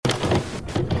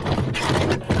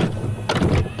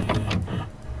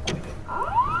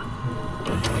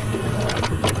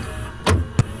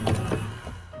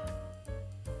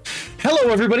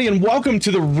Hello, everybody, and welcome to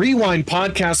the Rewind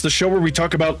Podcast, the show where we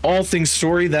talk about all things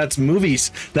story. That's movies,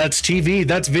 that's TV,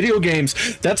 that's video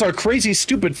games, that's our crazy,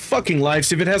 stupid fucking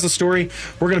lives. If it has a story,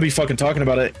 we're going to be fucking talking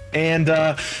about it. And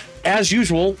as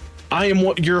usual, I am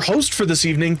your host for this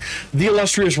evening, the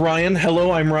illustrious Ryan.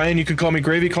 Hello, I'm Ryan. You can call me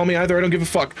Gravy, call me either. I don't give a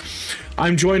fuck.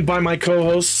 I'm joined by my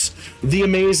co-hosts, the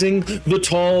amazing, the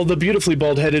tall, the beautifully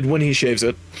bald-headed when he shaves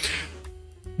it,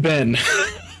 Ben.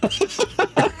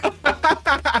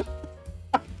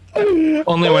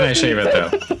 Only when I shave it,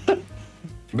 though.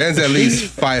 Ben's at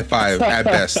least 5'5" at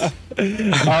best.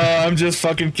 I'm just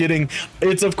fucking kidding.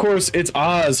 It's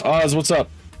Oz. Oz, what's up?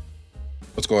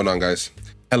 What's going on, guys?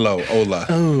 Hello, hola.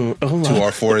 Oh, hola. To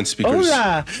our foreign speakers.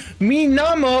 Hola, mi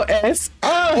namo es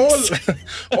Oz.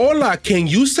 Hola, can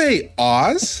you say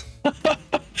Oz?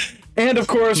 And of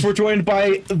course, we're joined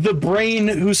by the brain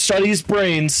who studies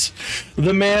brains,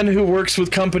 the man who works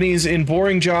with companies in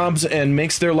boring jobs and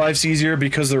makes their lives easier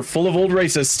because they're full of old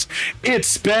racists.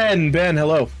 It's Ben. Ben,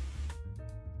 hello.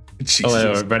 Jesus.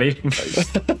 Hello, everybody.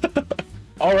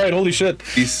 All right, holy shit.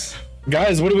 Peace.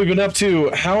 Guys, what have we been up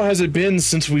to? How has it been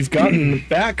since we've gotten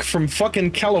back from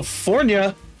fucking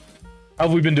California? How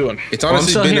have we been doing? It's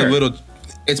honestly been here.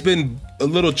 It's been a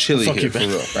little chilly Fuck here, you, for Ben.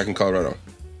 real, back in Colorado.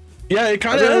 Yeah, it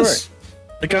kind of is.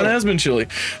 It kind of has been chilly.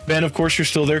 Ben, of course, you're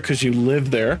still there because you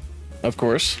live there, of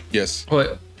course. Yes.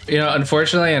 Well,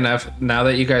 unfortunately enough, now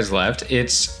that you guys left,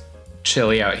 it's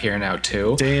chilly out here now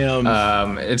too.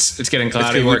 Damn. It's getting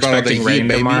cloudy. It's We're getting expecting heat, rain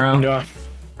baby. tomorrow. Yeah.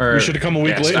 Or, We should have come a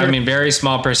week later. I mean, very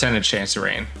small percentage chance of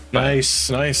rain. Nice.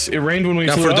 It rained when we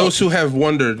Now, flew for out. those who have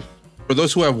wondered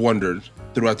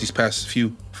throughout these past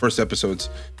few first episodes,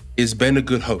 is Ben a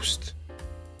good host?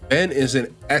 Ben is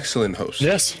an excellent host.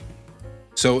 Yes.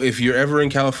 So if you're ever in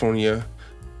California,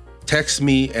 text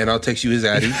me and I'll text you his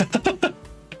addy.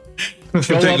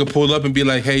 Take a pull up and be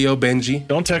like, hey, yo, Benji.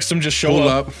 Don't text him, just show Pull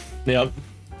up. up. Yep.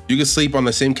 You can sleep on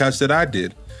the same couch that I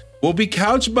did. We'll be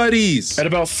couch buddies. At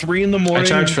about 3 a.m, I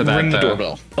charge for that, ring the though.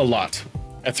 doorbell. A lot.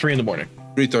 At 3 a.m.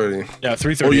 3:30. Yeah,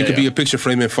 3:30. Or you could be a picture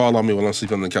frame and fall on me while I'm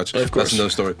sleeping on the couch. Of course. That's another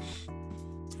story.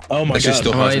 Oh my That shit god.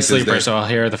 still I'm haunts a me to this sleeper, day. so I'll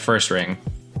hear the first ring.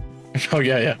 Oh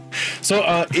yeah.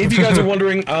 So if you guys are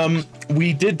wondering,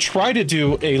 we did try to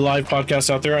do a live podcast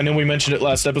out there. I know we mentioned it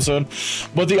last episode,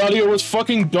 but the audio was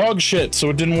fucking dog shit, so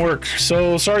it didn't work.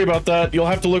 So sorry about that. You'll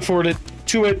have to look forward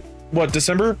to it. What,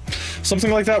 December?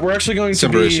 Something like that. We're actually going to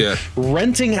be December-ish, yeah.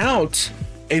 renting out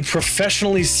a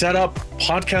professionally set up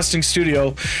podcasting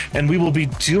studio, and we will be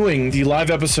doing the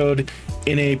live episode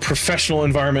in a professional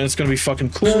environment. It's going to be fucking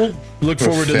cool. Look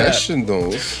forward to that.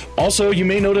 Professional. Also, you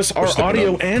may notice our stepping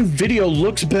audio up. and video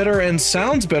looks better and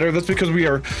sounds better. That's because we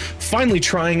are finally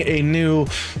trying a new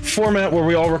format where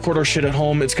we all record our shit at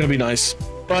home. It's going to be nice.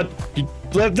 But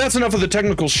that's enough of the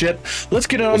technical shit. Let's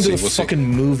get on to the fucking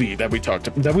movie that we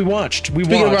watched.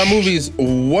 Speaking about movies,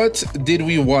 what did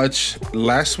we watch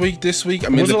last week, this week? I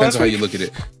mean, it Was it depends last on how week? you look at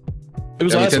it. It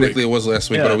was I mean, last technically week. it was last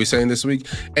week, Yeah. but are we saying this week?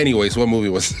 Anyways, what movie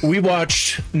was it? We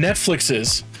watched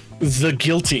Netflix's The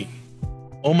Guilty.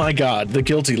 Oh my god, The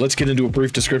Guilty. Let's get into a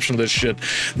brief description of this shit.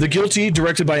 The Guilty,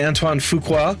 directed by Antoine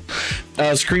Fuqua.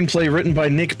 Screenplay written by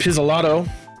Nick Pizzolatto.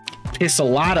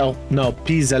 Pizzolatto.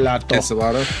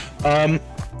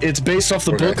 It's based off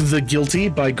the book The Guilty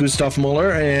by Gustav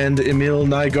Muller and Emil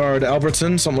Nygaard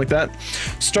Albertson, something like that.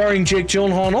 Starring Jake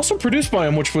Gyllenhaal and also produced by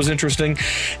him, which was interesting.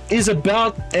 Is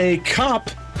about a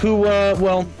cop who,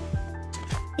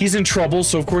 he's in trouble,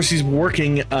 so of course he's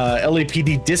working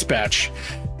LAPD dispatch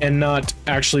and not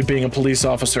actually being a police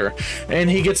officer. And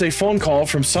he gets a phone call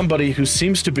from somebody who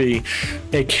seems to be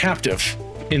a captive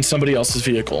in somebody else's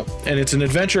vehicle. And it's an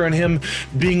adventure in him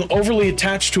being overly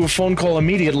attached to a phone call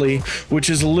immediately, which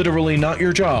is literally not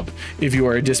your job if you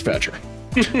are a dispatcher.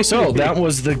 So that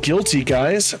was The Guilty,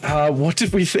 guys. What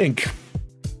did we think?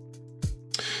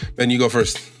 Ben, you go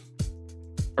first.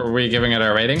 Are we giving it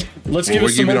our rating? Let's give we're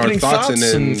us some giving our opening thoughts thoughts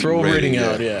and and then throw a rating rating,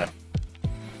 out. Yeah.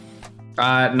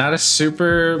 Not a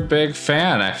super big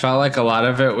fan. I felt like a lot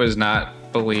of it was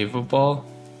not believable.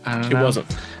 I don't know. It wasn't.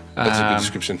 That's a good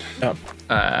description.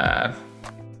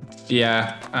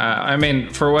 Yeah. I mean,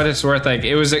 for what it's worth, like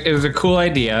it was a cool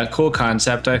idea, cool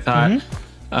concept, I thought,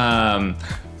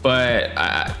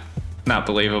 but not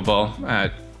believable.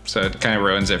 So it kind of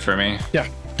ruins it for me. Yeah,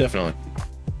 definitely.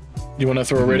 You want to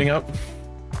throw a rating out?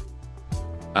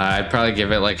 I'd probably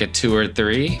give it like a 2 or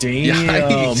 3. Damn.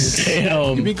 Yikes.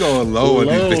 Damn. He be going low with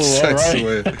Low, these bitch sex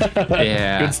alright. with.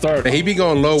 Yeah, Good start. And he be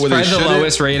going low with his probably the shit.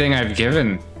 lowest rating I've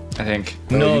given, I think.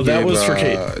 No, you that gave, was for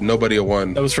Kate. Nobody a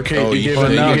 1. That was for Kate. Oh, you gave well,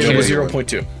 it, now you gave it a Kate.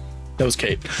 0.2. That was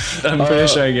Kate. I'm pretty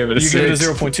sure I gave it a You 6. gave it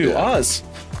a 0.2. Oz,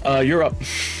 you're up.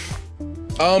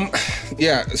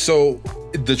 Yeah. So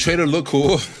the trailer looked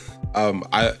cool.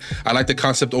 I like the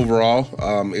concept overall.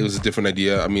 It was a different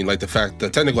idea. I mean, like the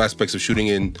technical aspects of shooting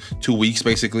in 2 weeks,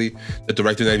 basically. The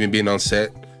director not even being on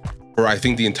set for I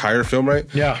think the entire film, right?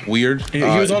 Yeah. Weird. He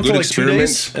was on for like 2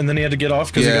 days, and then he had to get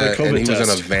off because he got a COVID and he test.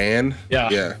 was in a van.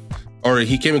 Yeah. Or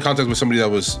he came in contact with somebody that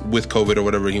was with COVID or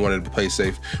whatever. He wanted to play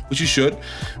safe, which you should.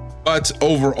 But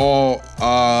overall,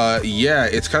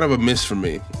 it's kind of a miss for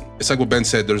me. It's like what Ben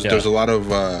said. There's a lot of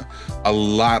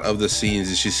the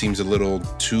scenes. It just seems a little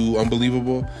too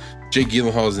unbelievable. Jake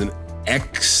Gyllenhaal is an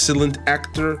excellent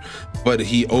actor, but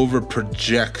he over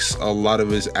projects a lot of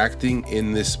his acting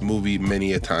in this movie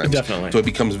many a times. Definitely. So it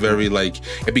becomes very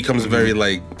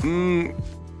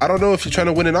I don't know if you're trying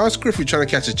to win an Oscar, if you're trying to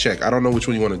catch a check. I don't know which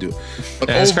one you want to do. But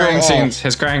his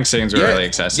crying scenes were really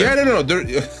excessive. Yeah, no.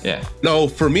 Yeah. No,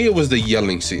 for me, it was the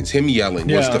yelling scenes. Him yelling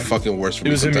was the fucking worst for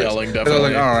me. It was sometimes. him yelling, definitely. And I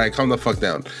was like, all right, calm the fuck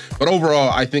down. But overall,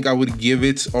 I think I would give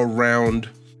it around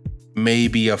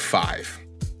maybe a 5.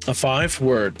 A 5?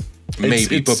 Word.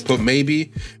 Maybe. It'll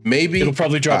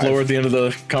probably drop 5. lower at the end of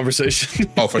the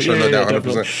conversation. Oh, for sure. No doubt, 100%.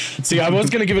 Definitely. See, I was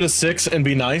going to give it a 6 and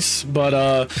be nice,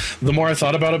 but the more I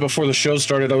thought about it before the show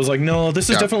started, I was like, no, this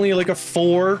is definitely like a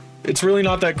 4. It's really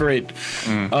not that great.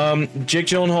 Jake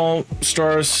Gyllenhaal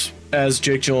stars as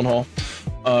Jake Gyllenhaal,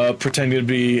 pretending to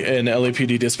be an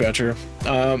LAPD dispatcher.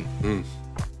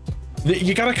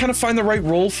 You got to kind of find the right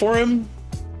role for him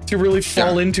to really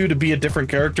fall into, to be a different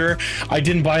character. I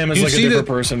didn't buy him as like a different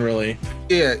person, really.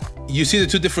 Yeah, you see the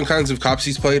 2 different kinds of cops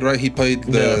he's played, right? He played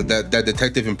that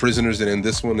detective in Prisoners, and in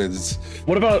this one is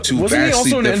what about? Wasn't he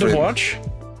also in End of Watch?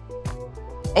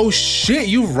 Oh shit,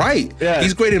 you're right. Yeah,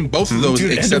 he's great in both of those.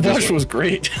 Dude, End of Watch was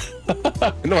great. End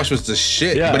of Watch was the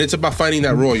shit. Yeah. But it's about finding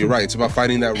that role. You're right. It's about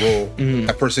finding that role,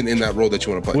 that person in that role that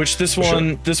you want to play. Which this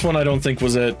one I don't think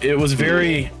was it. It was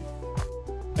very.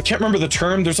 I can't remember the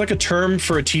term. There's like a term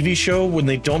for a TV show when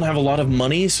they don't have a lot of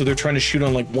money, so they're trying to shoot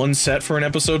on like one set for an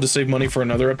episode to save money for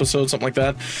another episode, something like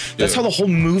that. That's how the whole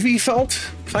movie felt,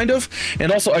 kind of.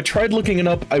 And also, I tried looking it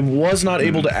up. I was not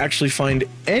able to actually find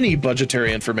any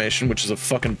budgetary information, which is a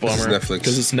fucking bummer.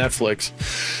 Because it's Netflix.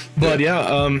 But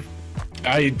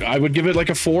I would give it like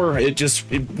a 4. It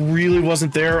really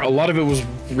wasn't there. A lot of it was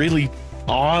really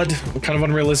odd, kind of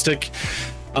unrealistic.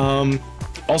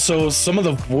 Also, some of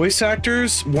the voice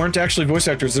actors weren't actually voice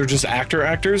actors. They're just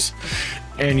actors.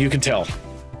 And you can tell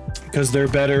because they're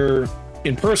better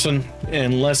in person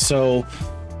and less so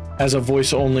as a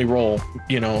voice-only role.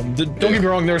 You know, don't get me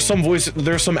wrong. There are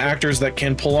some actors that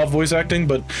can pull off voice acting,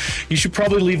 but you should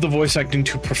probably leave the voice acting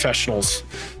to professionals,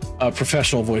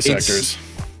 professional voice actors.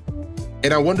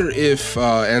 And I wonder if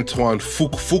Antoine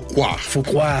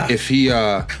Fuqua, if he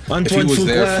was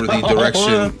there for the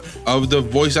direction of the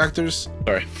voice actors.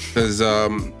 Sorry, because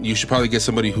you should probably get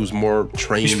somebody who's more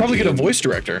trained. You should probably get a voice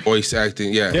director, voice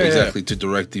acting. Yeah, exactly, to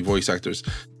direct the voice actors.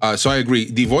 So I agree.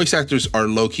 The voice actors are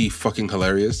low key fucking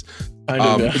hilarious.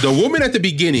 The woman at the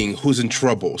beginning who's in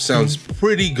trouble sounds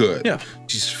pretty good. Yeah,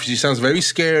 she sounds very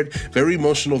scared, very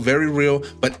emotional, very real.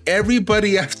 But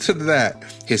everybody after that,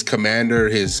 his commander,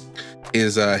 his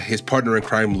partner in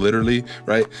crime, literally,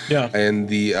 right? Yeah. And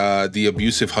the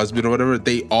abusive husband or whatever,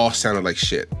 they all sounded like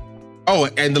shit. Oh,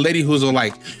 and the lady who's all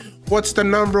like, what's the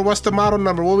number? What's the model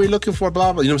number? What are we looking for?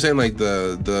 Blah, blah. You know what I'm saying? Like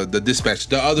the dispatch,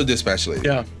 the other dispatch lady.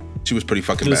 Yeah. She was pretty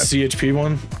fucking bad. The CHP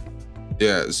one?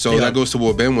 Yeah. So that goes to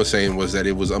what Ben was saying, was that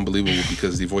it was unbelievable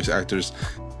because the voice actors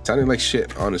sounded like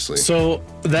shit, honestly. So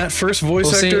that first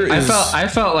voice actor is... I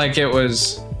felt like it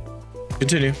was...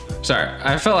 Continue. Sorry.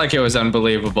 I felt like it was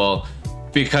unbelievable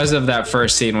because of that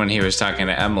first scene when he was talking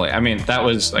to Emily. I mean, that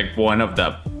was like one of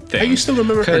the things. You still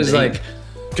remember her name?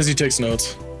 Because he takes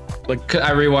notes. Like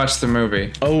I rewatched the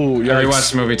movie. Oh, I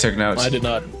rewatched the movie, took notes. I did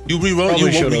not. You rewrote.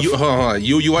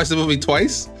 You watched the movie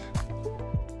twice?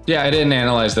 Yeah, I didn't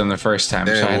analyze them the first time,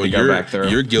 so I had to go back through.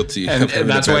 You're guilty. And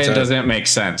that's why it doesn't make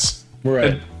sense.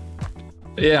 Right.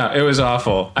 Yeah, it was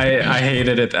awful. I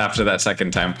hated it after that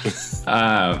second time.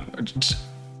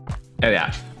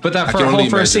 Yeah. But that whole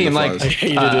first scene, like... I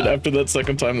hated it after that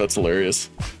second time. That's hilarious.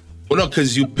 Well, no,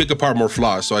 because you pick apart more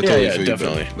flaws, so I totally feel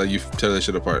definitely. you. Like, you tear that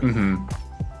shit apart.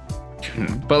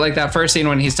 But like that first scene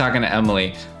when he's talking to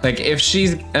Emily, like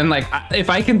if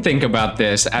I can think about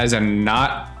this as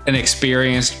not an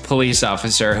experienced police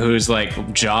officer whose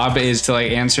like job is to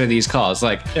like answer these calls,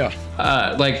 like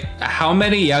how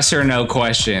many yes or no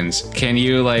questions can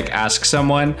you like ask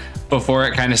someone before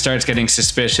it kind of starts getting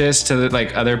suspicious to the,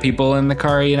 like other people in the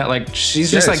car, you know, like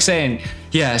she's just like saying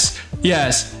yes,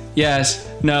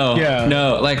 no,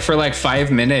 no, like for like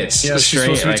 5 minutes straight. She's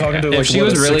supposed to be talking to, like, if she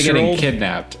was really getting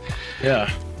kidnapped.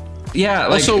 Yeah. yeah,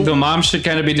 like Also- the mom should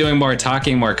kind of be doing more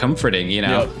talking, more comforting, you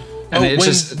know. Yep. And it's when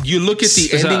just you look at the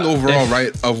so- ending overall,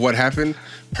 right, of what happened,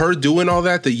 her doing all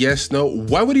that, the yes, no,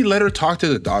 why would he let her talk to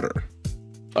the daughter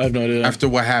I have no idea. after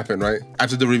what happened, right?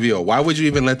 After the reveal. Why would you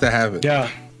even let that happen? Yeah.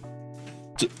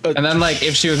 And then, like,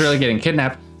 if she was really getting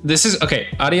kidnapped, this is okay,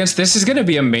 audience. This is gonna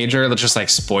be a major, just like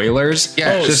spoilers.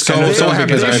 Yeah, Oh, just so- so, so what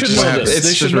happens. They right? should Just know what this. happens. They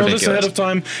It's should just know this ridiculous. ahead of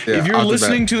time. Yeah, if you're off the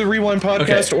listening bat. to the Rewind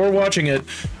podcast Okay. or watching it,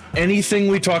 anything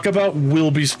we talk about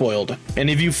will be spoiled. And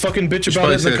if you fucking bitch about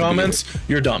probably it in say the at the comments,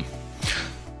 you're dumb.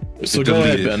 So You're go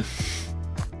ahead, deleted. Ben.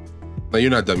 No, you're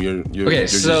not dumb. You're Okay, you're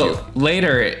just so you.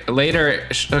 later,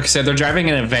 okay, so they're driving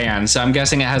in a van. So I'm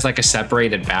guessing it has like a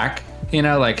separated back, you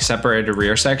know, like separated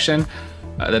rear section.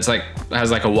 That's like has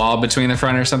like a wall between the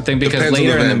front or something. Because Depends on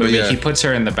later the in the van, but movie, yeah. he puts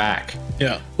her in the back.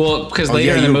 Yeah. Well, because Oh, later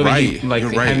yeah, in the you're movie, right. like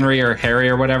You're right. Henry or Harry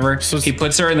or whatever, So it's- he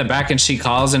puts her in the back and she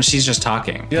calls and she's just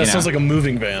talking. Yeah, you it know? sounds like a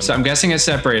moving van. So I'm guessing it's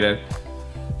separated.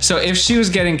 So if she was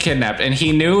getting kidnapped and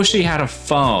he knew she had a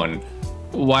phone,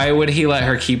 why would he let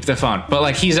her keep the phone? But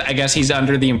like I guess he's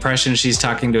under the impression she's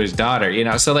talking to his daughter, you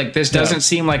know? So like this doesn't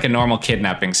seem like a normal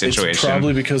kidnapping situation. It's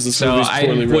probably because this so movie's I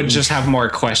poorly would written. just have more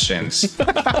questions.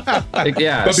 Like,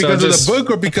 yeah. But so because just- of the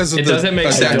book or because of it the doesn't make I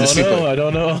sense. adapted don't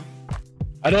sequel? know.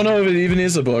 I don't know if it even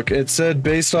is a book. It said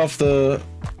based off the.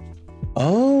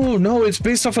 Oh no, it's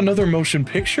based off another motion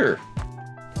picture.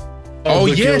 Oh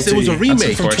The yes, it was a Guilty.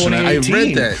 remake. From unfortunate. I 2018.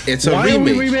 read that. It's a Why remake. are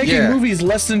we remaking Yeah. movies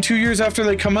less than 2 years after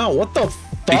they come out? What the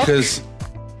fuck? Because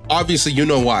obviously you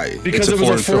know why. Because It's it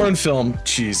was a film. foreign film.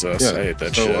 Jesus, I hate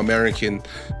that so shit. American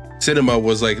cinema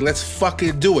was like, let's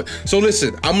fucking do it. So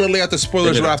listen, I'm gonna lay out the spoilers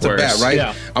They did right it off the bat, worse. right?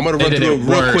 Yeah. I'm gonna They run did through it it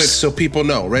real quick worse. so people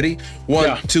know. Ready? One,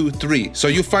 Yeah. 2, 3. So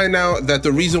you find out that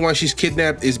the reason why she's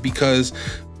kidnapped is because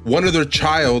one of their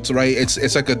childs, right?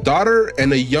 It's like a daughter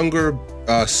and a younger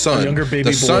son. A younger baby the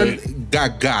boy. son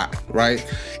got, right?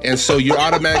 And so you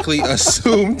automatically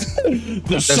assumed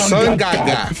the son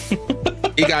got.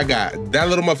 He got. That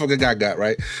little motherfucker got,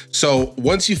 right? So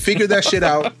once you figure that shit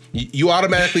out, you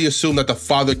automatically assume that the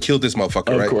father killed this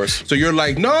motherfucker, Of right? course. So you're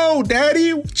like, no,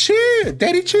 daddy,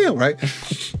 chill, right?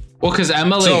 Well, because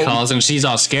Emily So- calls and she's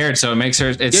all scared, so it makes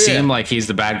her seem like he's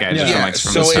the bad guy. Just Yeah. from, Yeah, like,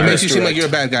 from so the it start. makes you seem like you're a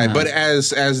bad guy. But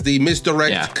as the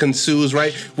misdirect Yeah. ensues,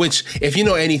 right? Which, if you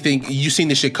know anything, you seen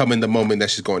this shit come in the moment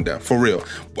that shit's going down. For real.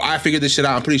 I figured this shit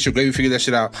out. I'm pretty sure Gravy figured that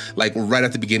shit out like right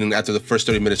at the beginning, after the first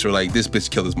 30 minutes, we're like, this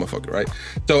bitch killed this motherfucker, right?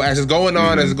 So as it's going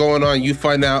on, you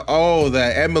find out, oh,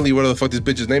 that Emily, whatever the fuck this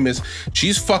bitch's name is,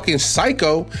 she's fucking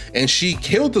psycho and she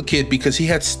killed the kid because he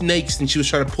had snakes and she was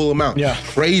trying to pull him out. Yeah.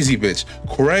 Crazy bitch.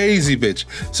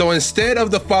 So instead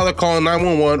of the father calling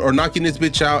 911 or knocking this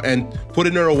bitch out and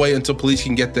putting her away until police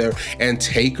can get there and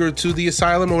take her to the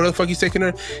asylum or whatever the fuck he's taking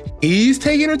her, he's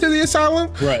taking her to the asylum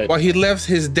Right. while he left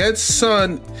his dead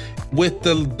son with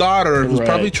the daughter who's Right.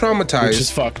 probably traumatized. Which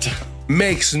is fucked.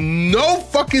 Makes no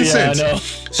fucking Yeah, I sense. know.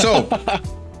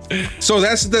 So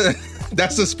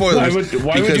that's the spoilers.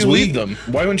 Why would you leave them?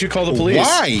 Why wouldn't you call the police?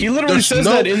 Why? He literally There's says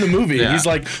no- that in the movie. Yeah. He's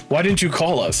like, "Why didn't you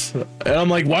call us?" And I'm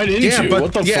like, "Why didn't you?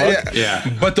 What the fuck?" Yeah.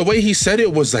 But the way he said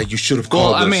it was like, you should have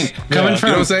called Well, I us. mean, Yeah. coming you know what from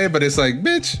I'm saying? But it's like,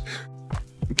 bitch.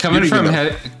 coming You don't from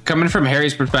even coming from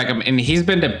Harry's perspective, and he's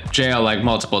been to jail like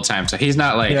multiple times, so he's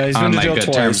not like Yeah, he's been on to like jail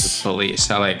good terms twice. with police.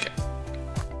 So like,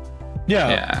 Yeah.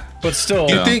 Yeah. But still,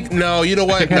 You think? No, you know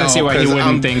what? I kind No, of see why you 'cause wouldn't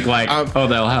I'm- think like, I'm- oh,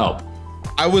 they'll help.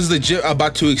 I was legit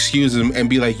about to excuse him and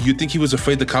be like, you think he was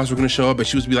afraid the cops were going to show up? And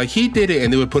she was be like, he did it.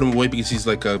 And they would put him away because he's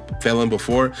like a felon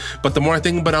before. But the more I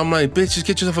think about it, I'm like, bitch, just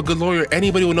get yourself a good lawyer.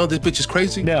 Anybody would know this bitch is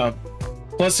crazy. yeah.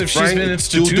 Plus, if she's Right? been Do a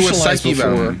institutionalized psyche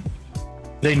before, eval.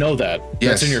 they know that. That's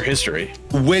Yes. in your history.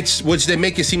 Which they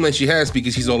make it seem like she has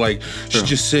because he's all like, she's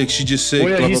just sick. Well,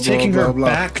 yeah, blah, he's blah, taking blah, her blah, blah.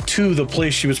 back to the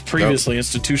place she was previously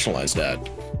institutionalized at.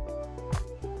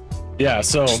 Yeah,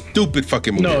 so Stupid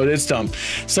fucking movie. no, it's dumb.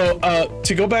 So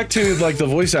to go back to like the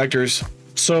voice actors,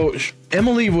 so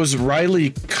Emily was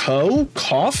Riley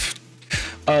Koff,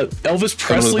 Elvis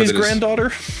Presley's that is.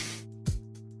 granddaughter.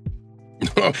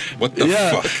 What the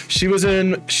Yeah, fuck? she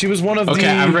was one of Okay, the.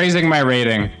 I'm raising my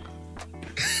rating.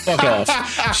 Fuck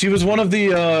off. She was one of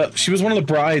the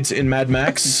brides in Mad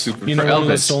Max. You know, For one of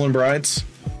the Elvis. stolen brides.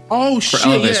 Oh shit!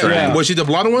 Elvis, yeah. right? Was she the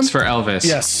blonde one? It's for Elvis.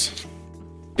 Yes.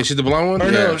 Is she the blonde one?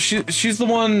 Or no, she's the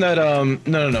one that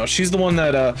no, she's the one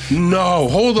that No,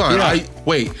 hold on. Yeah.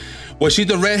 Wait. Was she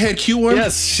the redhead cute one?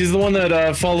 yes, she's the one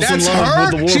that falls That's in love her.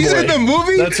 with the war She's boy. in the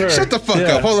movie. That's her. Shut the fuck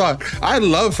Yeah. up. Hold on. I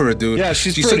love her, dude. Yeah,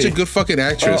 she's such pretty. a good fucking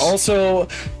actress. Also,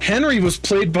 Henry was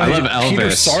played by I love Peter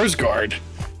Elvis. Sarsgaard,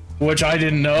 which I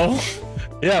didn't know.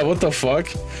 Yeah, what the fuck?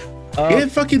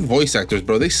 Get fucking voice actors,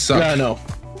 bro. They suck. Yeah, I know.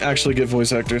 Actually, good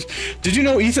voice actors. Did you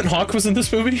know Ethan Hawke was in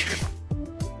this movie?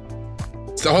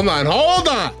 So hold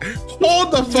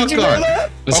the fuck Did you know on. that?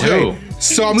 Who?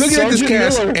 So I'm looking at this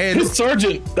cast Miller, and his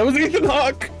sergeant. That was Ethan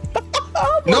Hawke.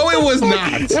 no, it was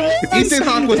not. It was. Ethan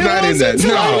Hawke was It not in was that.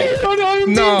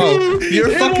 entirely No, on IMDb. you're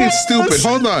It fucking was. stupid.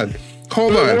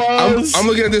 Hold on. was. I'm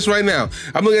looking at this right now.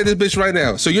 I'm looking at this bitch right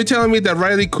now. So you're telling me that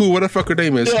Riley Koo, what the fuck her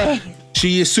name is? Yeah.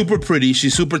 She is super pretty.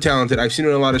 She's super talented. I've seen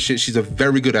her in a lot of shit. She's a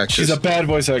very good actress. She's a bad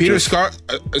voice actor. Peter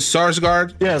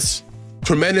Sarsgaard, Yes.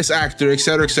 tremendous actor,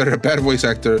 etc., etc. Bad voice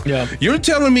actor. Yeah. You're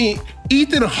telling me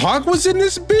Ethan Hawke was in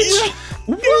this bitch?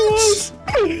 What?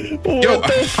 Yo,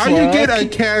 how you get a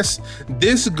cast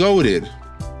this goated?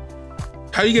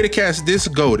 How you get a cast this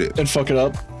goated And fuck it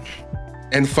up.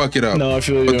 and fuck it up? No, I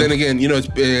feel But you. then again, you know,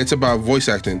 it's about voice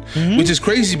acting, which is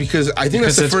crazy because I think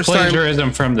Because that's it's the first time.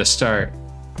 plagiarism from the start.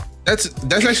 That's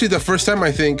actually the first time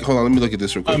I think. Hold on, let me look at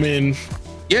this real quick. I mean,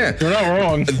 Yeah, you're not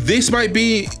wrong. this might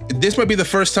be the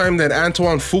first time that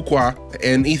Antoine Fuqua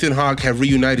and Ethan Hawke have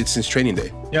reunited since Training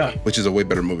Day, Yeah. which is a way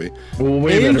better movie. Well,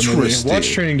 way better movie. Interesting.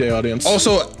 Watch Training Day, audience.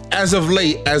 Also, as of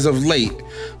late,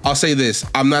 I'll say this: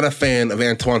 I'm not a fan of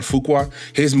Antoine Fuqua.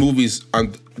 His movies,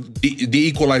 the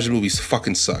Equalizer movies,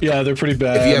 fucking suck. Yeah, they're pretty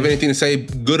bad. If you have anything to say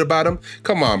good about him,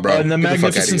 come on, bro. And the Get fuck outta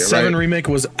Magnificent here, Seven right? remake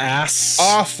was ass.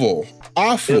 Awful.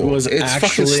 It was It's fucking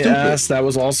actually stupid. ass. That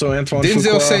was also Antoine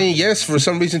Denzel Fuqua. saying yes for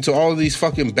some reason to all of these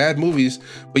fucking bad movies,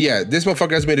 but yeah, this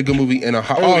motherfucker has made a good movie in a.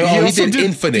 He also did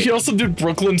Infinite. He also did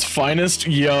Brooklyn's Finest.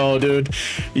 Yo, dude,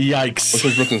 yikes! Which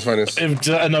was Brooklyn's Finest.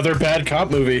 Another bad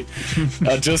cop movie.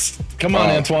 Just come on,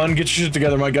 Oh. Antoine, get your shit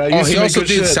together, my guy. You Oh, used he to make also good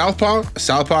did shit. Southpaw.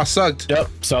 Southpaw sucked. Yep,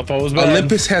 Southpaw was bad.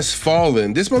 Olympus Has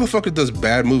Fallen. This motherfucker does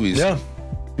bad movies. Yeah,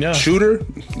 yeah. Shooter.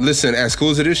 Listen, as cool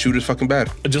as it is, Shooter's fucking bad.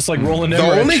 Just like Roland The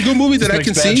Emmerich. only good movie that Just I makes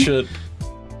can bad see- shit.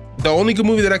 The only good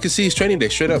movie that I can see is Training Day.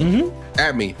 Straight up.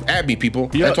 At me, people.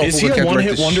 Yeah, Antoine is he Fuqua a can't direct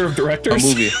one-hit this wonder of directors? A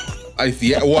movie.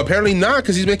 Yeah, well, apparently not,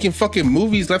 because he's making fucking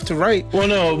movies left to right. Well,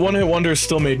 no, One Hit Wonders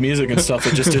still made music and stuff.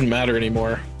 It just didn't matter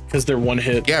anymore because they're one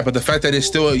hit. Yeah, but the fact that it's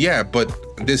still, but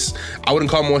this, I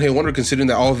wouldn't call him one hit wonder considering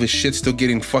that all of his shit's still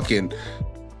getting fucking,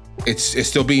 it's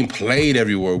still being played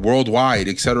everywhere, worldwide,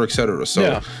 et cetera, et cetera. So,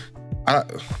 Yeah.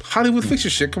 Hollywood, fix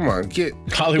your shit. Come on, get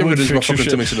Hollywood, rid of this fix your motherfucker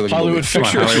to make shit. another Hollywood, movie.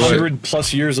 fix your Hollywood.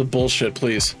 100+ years of bullshit,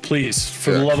 please. Please,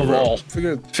 for the Yeah, love for of real. all.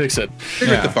 Figure fix it. it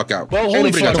Yeah. the fuck out. Well, Ain't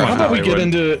holy nobody fuck, got how time about for we that. get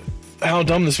Hollywood. into how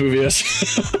dumb this movie is?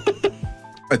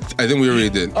 I think we already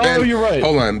did. Oh, Ben, you're right.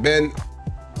 Hold on, Ben.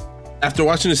 After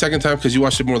watching the second time, because you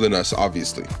watched it more than us,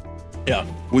 obviously, Yeah.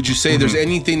 would you say there's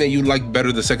anything that you like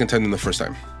better the second time than the first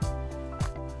time?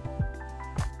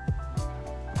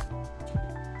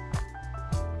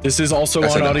 This is also I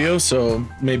said on no. audio, so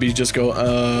maybe just go,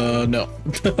 no.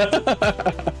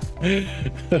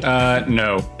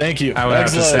 No. Thank you. I would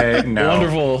have to Excellent. say no.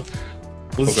 Wonderful.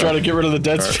 Let's Okay. try to get rid of the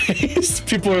dead space.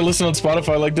 People are listening on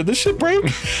Spotify like, did this shit break?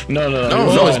 No.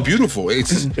 No, it's beautiful.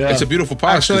 It's a beautiful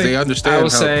podcast because they understand.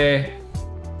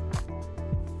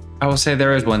 I will say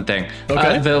there is one thing.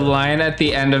 Okay. The line at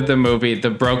the end of the movie, the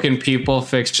broken people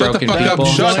fix Shut the broken fuck up. people.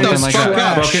 Shut the something like fuck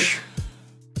that. up. Broken,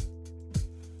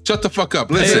 Shut the fuck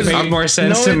up. it Listen, made more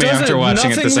sense to it me doesn't. after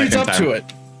watching Nothing it the leads second up time. to it.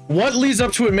 What leads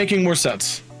up to it making more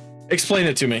sense? Explain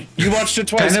it to me. You watched it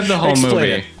twice. Kind of the whole Explain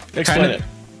movie. It. Explain Kind of-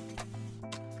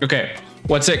 it. Okay,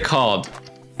 what's it called?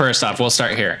 First off, we'll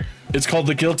start here. It's called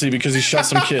The Guilty because he shot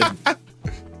some kid.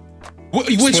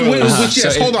 which Spoilers.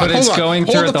 yes, So hold on, but it's hold on. going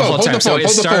Hold through the the phone, whole hold time. the So phone, it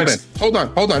hold the phone, starts- Ben.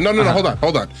 Hold on. No,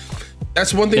 hold on.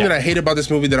 That's one thing Yeah. that I hate about this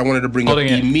movie that I wanted to bring up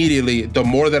Holding it. immediately. The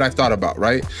more that I thought about,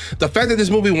 right? The fact that this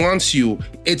movie wants you,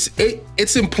 it's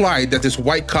implied that this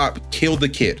white cop killed the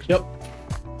kid. Yep.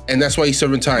 And that's why he's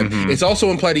serving time. Mm-hmm. It's also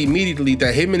implied immediately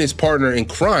that him and his partner in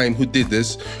crime who did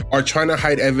this are trying to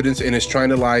hide evidence and is trying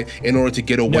to lie in order to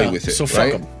get away Yeah, with it. so fuck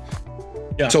right? him.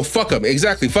 Yeah. So fuck him.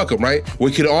 Exactly, fuck him, right?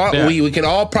 We can all Yeah. we can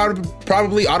all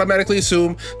probably automatically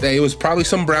assume that it was probably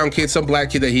some brown kid, some black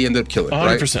kid that he ended up killing,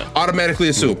 100%. right? Automatically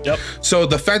assume. Yep. So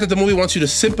the fact that the movie wants you to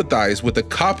sympathize with a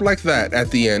cop like that at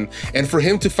the end, and for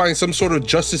him to find some sort of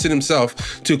justice in himself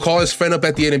to call his friend up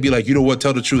at the end and be like, you know what,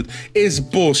 tell the truth, is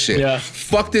bullshit. Yeah.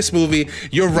 Fuck this movie.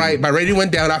 You're right. My rating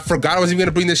went down. I forgot I was even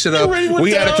gonna bring this shit up. rating went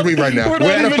We at a down. 3 right now. We're We're not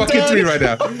at a even fucking done. 3 right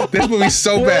now. This movie's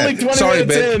so We're only bad. 20 Sorry,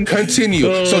 minutes Ben. in. Continue.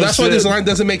 Oh, So that's why shit. this line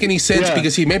doesn't make any sense Yeah.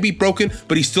 because he may be broken,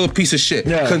 but he's still a piece of shit.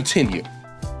 Yeah. Continue.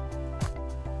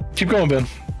 Keep going, Ben.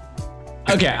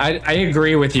 Okay, I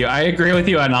agree with you. I agree with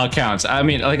you on all counts. I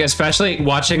mean, like, especially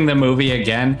watching the movie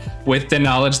again with the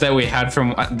knowledge that we had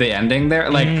from the ending there,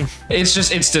 like, it's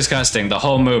disgusting, the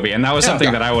whole movie. And that was something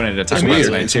yeah. that I wanted to talk It's about weird.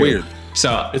 tonight, It's too. weird.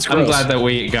 So It's I'm gross. glad that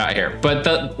we got here.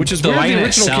 But Which is the weird, the line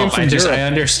original came itself, from I Europe.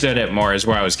 understood it more is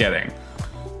where I was getting.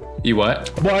 You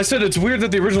what? Well, I said it's weird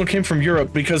that the original came from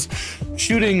Europe because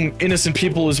shooting innocent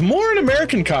people is more an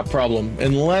American cop problem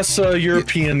and less a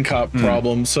European cop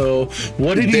problem. So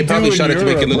what did he do in Europe? They probably shot it to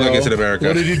make it look like it's in America.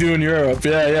 What did he do in Europe?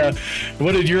 Yeah.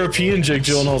 What did European Jake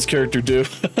Gyllenhaal's character do?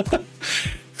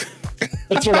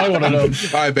 That's what I want to know. All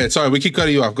right, Ben. Sorry, we keep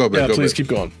cutting you off. Go, Ben. Yeah, please keep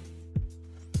going.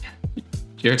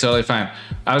 You're totally fine.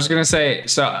 I was gonna say,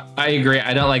 so I agree.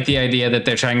 I don't like the idea that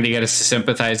they're trying to get us to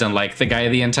sympathize and like the guy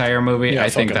the entire movie. Yeah, I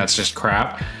think that's just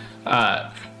crap.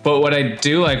 But what I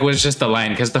do like was just the line,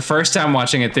 because the first time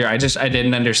watching it through, I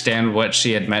didn't understand what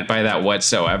she had meant by that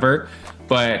whatsoever.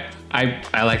 But I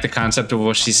like the concept of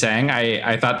what she's saying.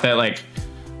 I thought that like,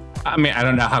 I mean, I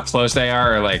don't know how close they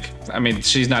are, or like, I mean,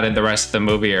 she's not in the rest of the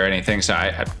movie or anything, so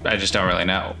I just don't really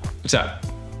know. What's up?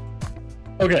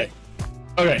 Okay.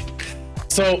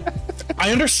 So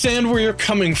I understand where you're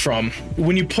coming from.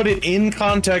 When you put it in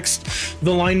context,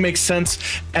 the line makes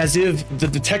sense as if the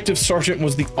detective sergeant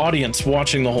was the audience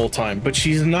watching the whole time, but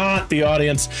she's not the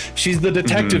audience. She's the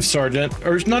detective sergeant,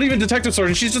 or not even detective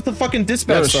sergeant. She's just the fucking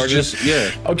dispatch sergeant.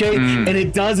 Okay. And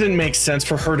it doesn't make sense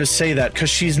for her to say that because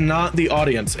she's not the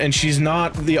audience and she's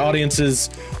not the audience's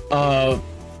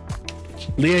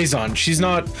liaison. She's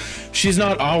not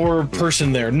our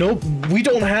person there. No, we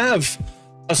don't have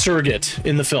a surrogate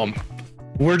in the film.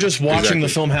 We're just watching the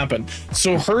film happen.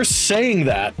 So her saying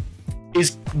that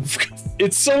it's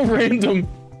so random.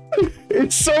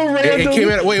 It's so random. It came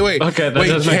out. Wait. Okay, that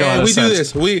does make a lot of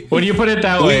sense. Do this? When you put it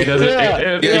that way, does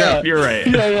it? You're right.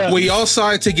 Yeah. We all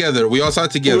saw it together.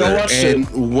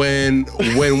 And when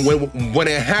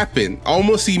it happened,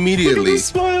 almost immediately,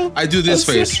 I do this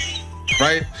face,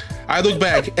 right? I look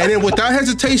back, and then without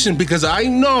hesitation, because I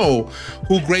know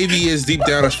who Gravy is deep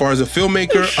down as far as a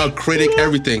filmmaker, a critic,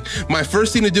 everything. My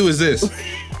first thing to do is this,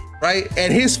 right?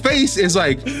 And his face is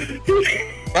like,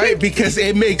 right? Because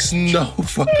it makes no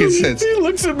fucking sense. He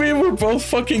looks at me and we're both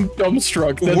fucking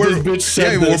dumbstruck that this bitch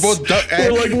said this. We're both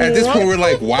at this point, we're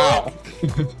like, wow.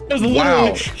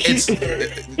 Wow.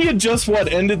 He had just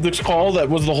ended the call that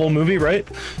was the whole movie, right?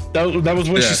 That was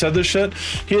when she said this shit.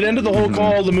 He had ended the whole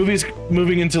call. The movie's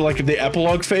moving into like the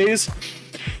epilogue phase.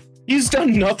 He's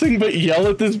done nothing but yell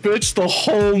at this bitch the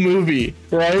whole movie,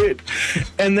 right?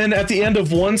 And then at the end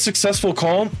of one successful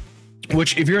call,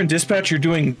 which if you're in dispatch, you're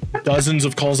doing dozens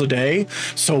of calls a day.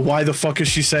 So why the fuck is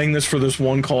she saying this for this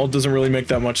one call? It doesn't really make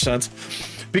that much sense.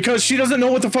 Because she doesn't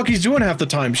know what the fuck he's doing half the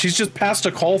time. She's just passed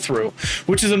a call through,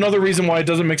 which is another reason why it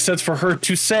doesn't make sense for her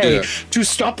to say, to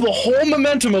stop the whole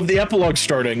momentum of the epilogue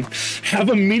starting, have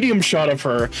a medium shot of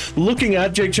her looking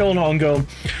at Jake Gyllenhaal and go,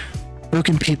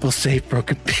 broken people save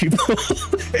broken people.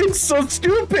 It's so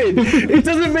stupid. It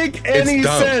doesn't make any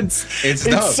sense. It's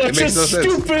such a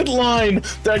stupid line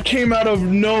that came out of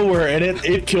nowhere, and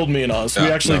it killed me and us.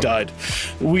 We actually died.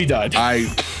 We died. I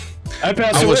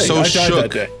passed away. I died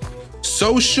that day.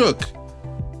 So shook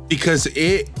because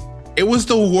it was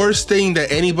the worst thing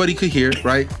that anybody could hear,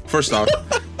 right? First off.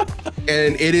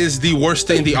 And it is the worst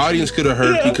thing the audience could have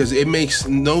heard because it makes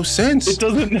no sense. It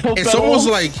doesn't help.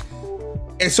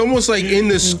 It's almost like in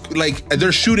this, like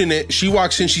they're shooting it. She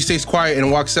walks in, she stays quiet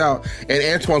and walks out. And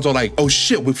Antoine's all like, "Oh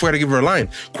shit, we forgot to give her a line.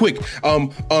 Quick,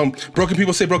 broken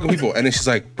people say broken people." And then she's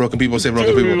like, "Broken people say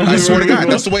broken people." I swear to God,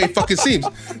 that's the way it fucking seems.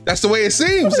 That's the way it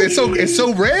seems. It's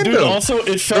so random. Dude, also,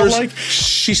 it felt like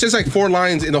she says like 4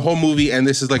 lines in the whole movie, and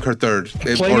this is like her third.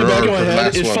 Playing it back in my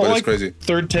head, it felt like crazy.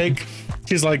 Third take.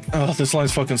 He's like, "Oh, this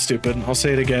line's fucking stupid. I'll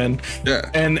say it again."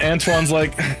 Yeah. And Antoine's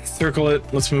like, "Circle it.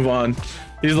 Let's move on."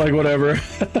 He's like, whatever.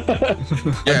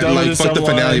 Yeah, like fuck the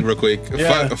finale real quick.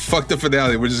 Yeah. Fuck the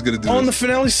finale. We're just gonna do this. And the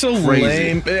finale's so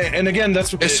lame. And again,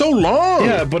 it's so long.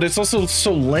 Yeah, but it's also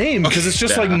so lame because it's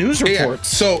just like news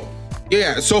reports. So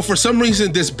for some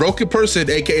reason, this broken person,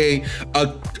 aka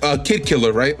a kid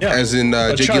killer, right? Yeah. As in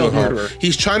Jake Gyllenhaal,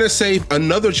 he's trying to save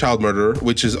another child murderer,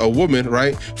 which is a woman,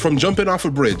 right, from jumping off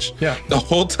a bridge. Yeah. The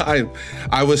whole time,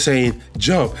 I was saying,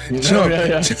 jump.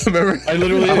 Remember?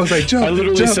 I was like, jump. I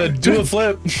literally said, do a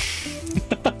flip.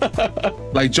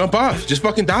 Like, jump off. Just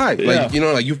fucking die. Yeah. Like,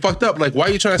 like you fucked up. Like, why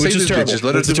are you trying to save this bitch? Just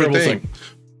let her do her thing.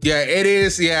 Yeah, it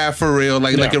is. Yeah, for real.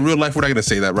 Like in real life, we're not gonna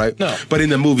say that, right? No. But in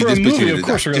the movie, of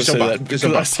course, we're gonna say that. Because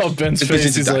I saw Ben's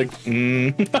face. He's like,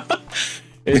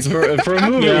 It's for a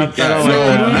movie. Not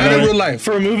in real life.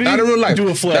 For a movie, not in real life. Do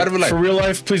a flip. Not in real life. For real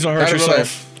life, please don't hurt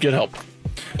yourself. Get help.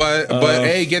 But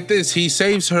hey, get this. He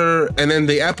saves her, and then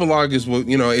the epilogue is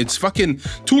it's fucking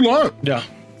too long. Yeah.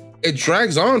 It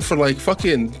drags on for like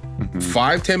fucking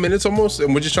 5-10 minutes almost,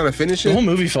 and we're just trying to finish it. The whole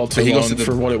movie felt too long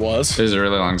for what it was. It was a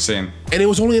really long scene. And it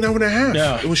was only an hour and a half.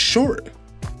 Yeah. It was short.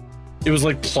 It was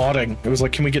like plotting. It was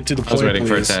like, can we get to the point, I was waiting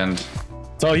for it to end.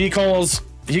 So he calls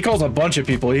he calls a bunch of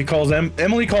people. He calls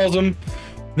Emily calls him.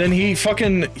 Then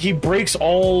he breaks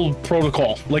all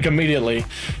protocol like immediately.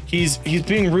 He's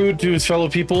being rude to his fellow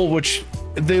people, which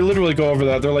they literally go over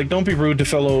that. They're like, don't be rude to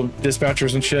fellow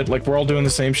dispatchers and shit. Like, we're all doing the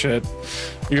same shit.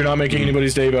 You're not making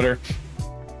anybody's day better.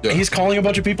 Yeah. He's calling a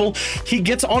bunch of people. He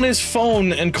gets on his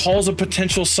phone and calls a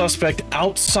potential suspect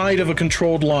outside of a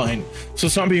controlled line, so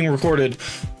it's not being recorded,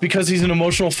 because he's an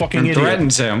emotional fucking idiot.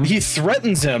 Threatens him. He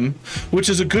threatens him, which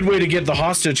is a good way to get the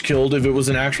hostage killed if it was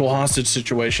an actual hostage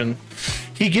situation.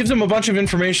 He gives him a bunch of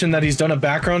information that he's done a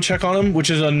background check on him,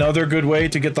 which is another good way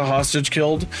to get the hostage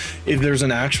killed if there's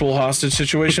an actual hostage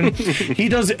situation. He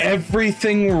does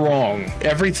everything wrong.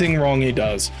 Everything wrong he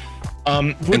does.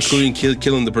 Including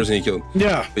killing the person he killed.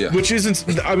 Yeah, which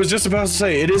isn't. I was just about to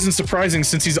say, it isn't surprising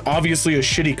since he's obviously a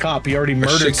shitty cop. He already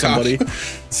murdered somebody,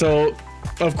 so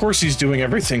of course he's doing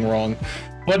everything wrong.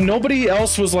 But nobody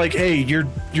else was like, "Hey, you're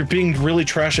being really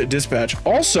trash at dispatch."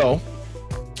 Also,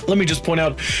 let me just point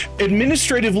out,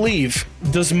 administrative leave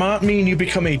does not mean you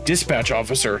become a dispatch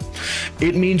officer.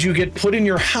 It means you get put in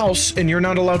your house and you're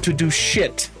not allowed to do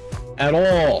shit at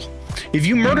all. If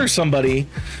you murder somebody,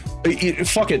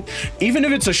 fuck it. Even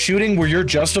if it's a shooting where you're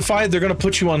justified, they're gonna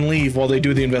put you on leave while they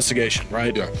do the investigation,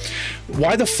 right? Yeah.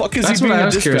 Why the fuck is he being a dispatcher? That's what I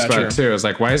was curious about too. I was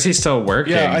like, why is he still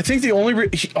working? Yeah, I think the only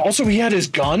also he had his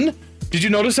gun. Did you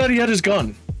notice that he had his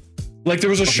gun? Like,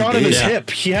 there was a shot of his hip.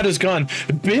 He had his gun.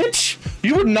 Bitch,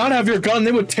 you would not have your gun.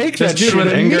 They would take that shit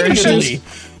immediately.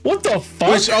 What the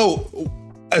fuck?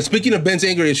 Speaking of Ben's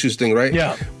anger issues thing, right?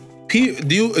 Yeah. Do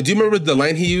you remember the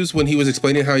line he used when he was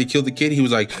explaining how he killed the kid? He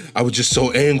was like, I was just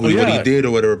so angry what he did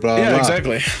or whatever, blah, blah. Yeah,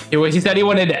 exactly. He said he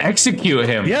wanted to execute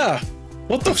him. Yeah.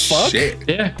 What the fuck? Shit.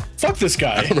 Yeah. Fuck this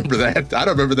guy. I don't remember that. I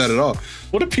don't remember that at all.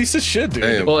 What a piece of shit, dude.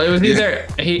 Damn. Well, it was either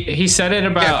he said it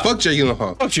about. Yeah, fuck Jake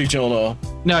Gyllenhaal. Fuck Jake Gyllenhaal.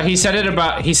 No, he said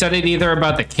it either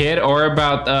about the kid or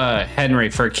about Henry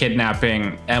for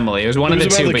kidnapping Emily. It was one of the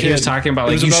two, but he was talking about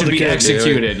like you should be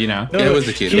executed, you know. No, it was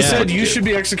the kid. He said you should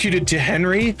be executed to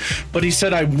Henry, but he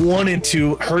said I wanted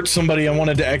to hurt somebody. I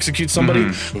wanted to execute somebody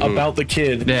about the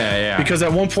kid. Yeah. Because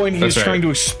at one point he was trying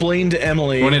to explain to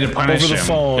Emily over the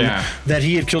phone that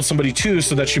he had killed somebody too,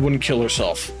 so that she wouldn't kill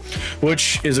herself,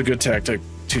 which is a good tactic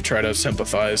to try to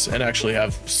sympathize and actually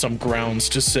have some grounds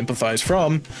to sympathize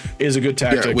from. Is a good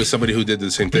tactic. Yeah, with somebody who did the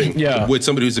same thing. Yeah. With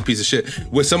somebody who's a piece of shit.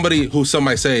 With somebody who some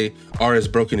might say are as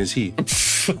broken as he.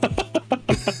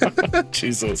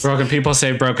 Jesus. Broken people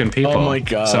say broken people. Oh my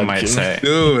God. Some might say.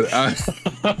 Dude.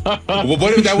 Well,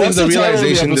 what if that was the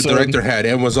realization the director had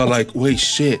and was all like, wait,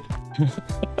 shit.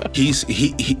 He's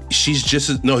just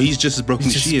as broken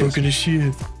as she is. Broken as she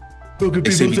is. Broken they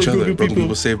people save each say other. broken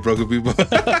People save broken people.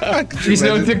 That's what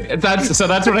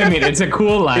I mean. It's a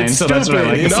cool line. It's so that's what I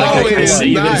like. It's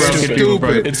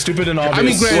stupid. It's stupid and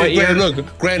obvious. I mean,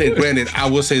 granted, I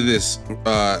will say this,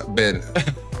 Ben.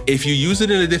 If you use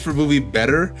it in a different movie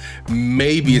better,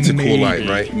 maybe it's a cool line,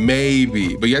 right?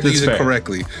 Maybe, but you have to use it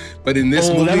correctly. But in this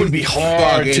movie, that would be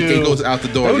hard too. It goes out the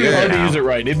door. That would be hard to use it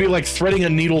right. It'd be like threading a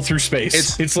needle through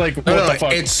space. It's like what the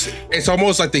fuck? It's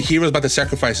almost like the hero's about to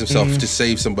sacrifice himself to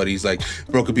save somebody. He's like,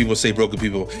 broken people save broken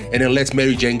people, and then lets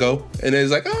Mary Jane go, and then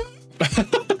it's like,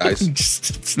 nice.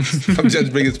 I'm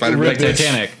just bringing Spider-Man. Like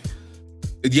Titanic.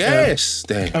 Yes.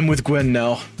 Dang. I'm with Gwen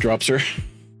now. Drops her.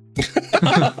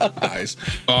 Nice.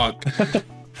 Fuck.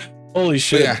 Holy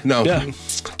shit. But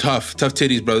tough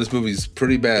titties, bro. This movie's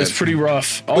pretty bad. It's pretty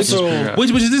rough. Also,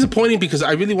 which is disappointing because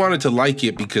I really wanted to like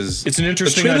it because it's an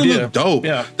interesting the trailer idea. looked dope.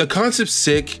 Yeah. The concept's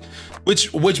sick.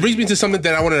 Which brings me to something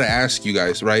that I wanted to ask you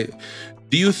guys, right?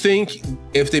 Do you think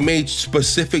if they made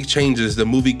specific changes, the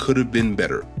movie could have been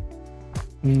better?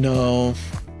 No.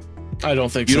 I don't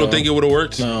think so. You don't think it would have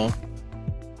worked? No.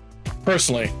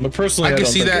 Personally, I can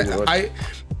see that.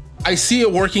 I see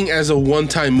it working as a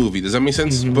one-time movie. Does that make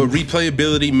sense? But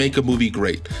replayability make a movie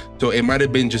great. So it might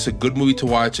have been just a good movie to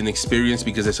watch and experience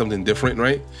because it's something different,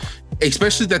 right?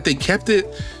 Especially that they kept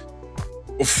it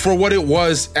for what it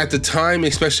was at the time,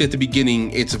 especially at the beginning.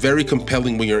 It's very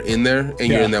compelling when you're in there and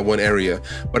you're in that one area.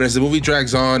 But as the movie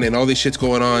drags on and all this shit's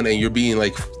going on and you're being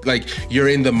like you're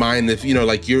in the mind of,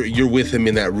 like you're with him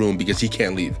in that room because he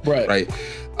can't leave. Right.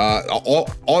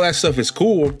 All that stuff is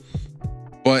cool.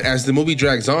 But as the movie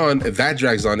drags on, and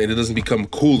it doesn't become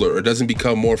cooler. It doesn't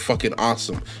become more fucking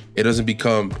awesome. It doesn't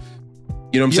become,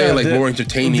 what I'm saying? Like more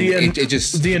entertaining.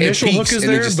 The initial hook is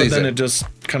there, but then it just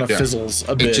kind of fizzles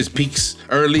a bit. It just peaks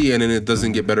early and then it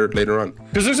doesn't get better later on.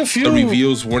 Because there's a few... The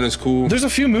reveals weren't as cool. There's a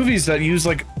few movies that use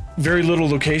like very little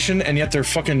location and yet they're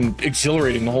fucking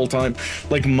exhilarating the whole time.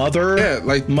 Like Mother. Yeah,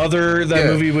 like Mother, that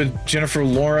movie with Jennifer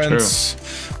Lawrence.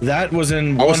 True. That was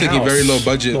in I was thinking very low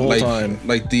budget. The whole time.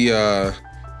 Like the...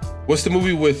 What's the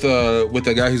movie with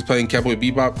the guy who's playing Cowboy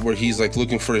Bebop where he's like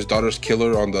looking for his daughter's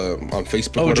killer on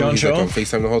Facebook? Oh, John He's Cho? like on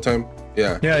FaceTime the whole time.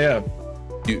 Yeah.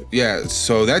 Yeah.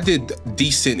 So that did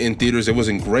decent in theaters. It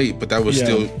wasn't great, but that was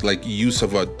still like use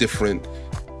of a different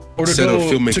Or to set go, of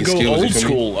filmmaking to go skills. old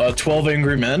school, 12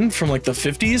 Angry Men from like the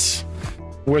 50s,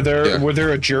 where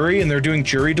they're a jury and they're doing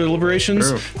jury deliberations.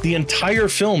 True. The entire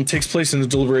film takes place in the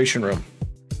deliberation room.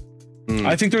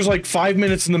 I think there's like 5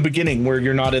 minutes in the beginning where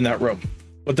you're not in that room,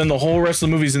 but then the whole rest of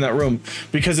the movie's in that room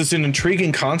because it's an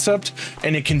intriguing concept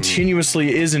and it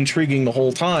continuously is intriguing the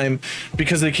whole time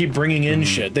because they keep bringing in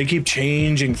shit. They keep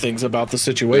changing things about the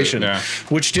situation,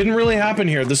 which didn't really happen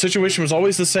here. The situation was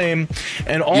always the same.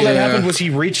 And all that happened was he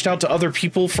reached out to other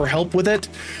people for help with it,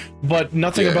 but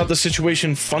nothing about the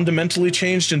situation fundamentally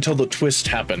changed until the twist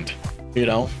happened, you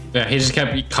know? Yeah, he just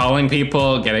kept calling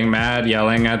people, getting mad,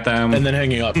 yelling at them, And then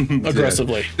hanging up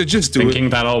aggressively. They just do thinking it.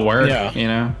 that'll work. Yeah. You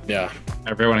know, Yeah,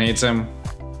 everyone hates him.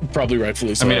 probably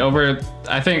rightfully so. I mean,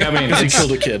 he it's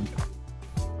killed a kid.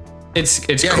 it's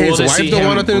Yeah, cool his to wife see don't him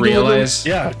want nothing to do with him? realize.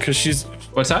 Yeah, because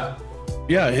What's that?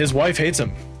 his wife hates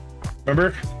him.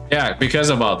 Remember? Yeah, because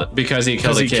of all that, because he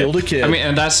killed a kid. killed a kid. I mean,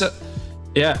 and that's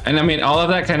and I mean, all of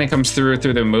that kind of comes through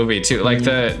the movie too. Like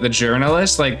the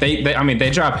journalist, like they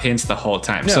drop hints the whole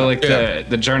time. So like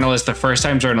the journalist, the first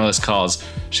time journalist calls,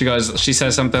 she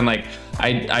says something like,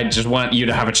 I just want you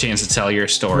to have a chance to tell your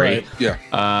story. Right.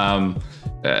 Yeah.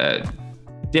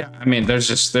 Yeah, I mean, there's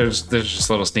just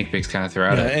little sneak peeks kind of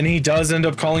throughout it. And he does end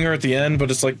up calling her at the end, but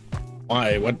it's like,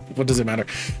 why? What does it matter?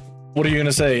 What are you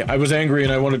gonna say? I was angry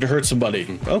and I wanted to hurt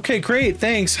somebody. Okay, great,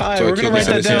 thanks. Hi, So I we're gonna killed write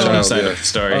that the down. child. Side of the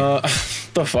story.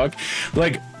 The fuck?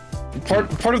 Like,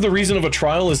 part of the reason of a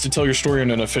trial is to tell your story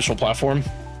on an official platform.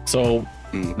 So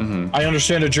I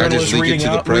understand a journalist leak it to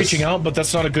the press. reaching out, but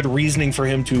that's not a good reasoning for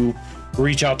him to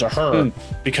reach out to her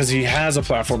because he has a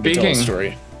platform to tell a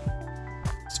story.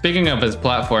 Speaking of his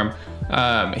platform,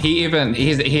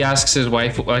 he asks his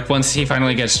wife, like, once he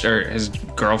finally gets, or his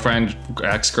girlfriend,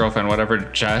 ex-girlfriend, whatever,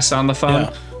 Jess, on the phone.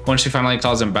 Yeah. Once she finally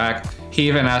calls him back, he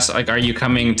even asks, like, are you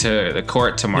coming to the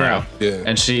court tomorrow? Yeah.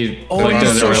 And she Oh, like, he's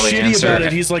doesn't so really shitty answer. about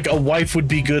it. He's like, a wife would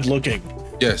be good looking.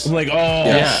 Yes. I'm like, oh,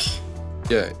 Yeah.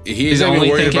 Yeah. He's He's not even only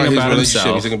worried thinking about his about relationship.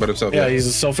 himself. He's thinking about himself. yeah, he's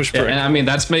a selfish prick. And I mean,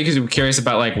 that's makes you curious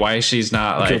about, like, why she's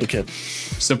not, Killed a like, kid.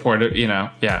 supportive, you know?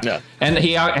 Yeah. And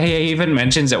he even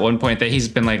mentions at one point that he's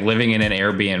been, like, living in an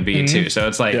Airbnb too. So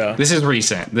it's like, this is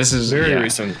recent. This is Very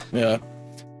recent. Yeah.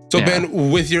 So Yeah.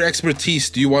 Ben, with your expertise,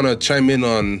 do you want to chime in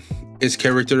on his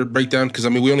character breakdown? Because I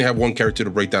mean, we only have one character to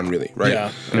break down, really, right?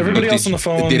 Yeah. Everybody else on the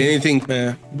phone. Did anything?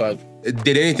 But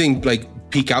Did anything like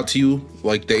peek out to you,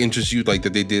 like that interests you, like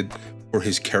that they did for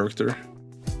his character?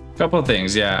 Couple of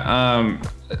things, yeah.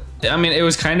 I mean, it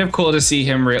was kind of cool to see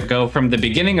him go from the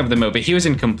beginning of the movie. He was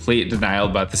in complete denial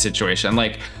about the situation.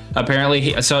 Like,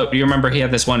 apparently, so you remember he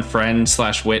had this one friend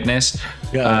 / witness,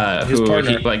 his who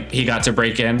partner. he got to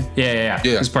break in. Yeah,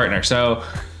 his partner. So,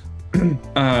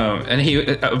 and he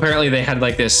apparently they had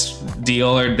like this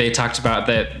deal, or they talked about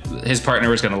that his partner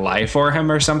was going to lie for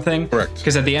him or something. Correct.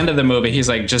 Because at the end of the movie, he's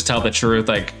like, just tell the truth.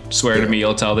 Like, swear to me,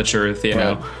 you'll tell the truth. You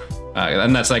know.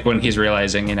 And that's like when he's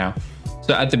realizing, you know.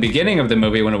 So at the beginning of the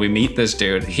movie, when we meet this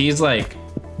dude, he's like,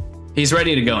 he's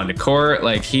ready to go into court.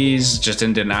 Like, he's just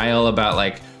in denial about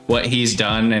like what he's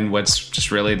done and what's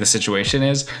just really the situation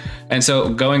is. And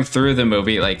so going through the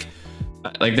movie, like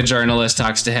the journalist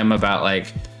talks to him about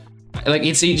like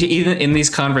it's even in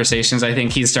these conversations, I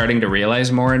think he's starting to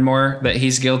realize more and more that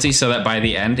he's guilty. So that by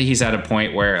the end, he's at a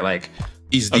point where like,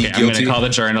 He's okay, guilty. I'm going to call the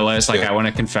journalist. Like, Yeah. I want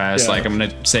to confess. Yeah. Like, I'm going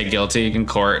to say guilty in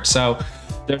court. So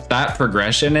there's that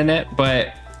progression in it.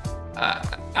 But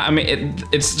I mean,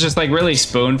 it's just like really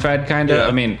spoon fed kind of. Yeah.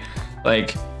 I mean,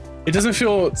 like, it doesn't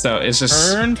feel so it's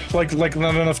just earned. Like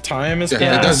not enough time has Yeah,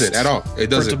 passed it doesn't at all. It for it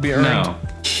doesn't. to be earned. no.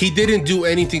 He didn't do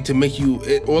anything to make you,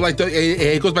 it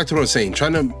goes back to what I was saying.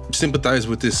 Trying to sympathize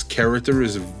with this character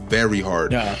is very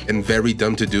hard and very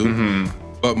dumb to do.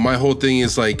 But my whole thing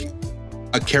is like,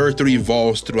 a character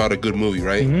evolves throughout a good movie,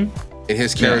 right? And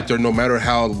his character, no matter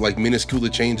how like minuscule the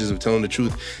changes of telling the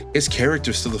truth, his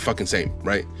character's still the fucking same,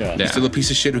 right? Yeah. He's still a piece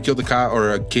of shit who killed a cop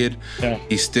or a kid. Yeah.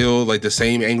 He's still like the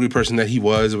same angry person that he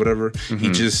was or whatever.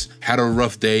 He just had a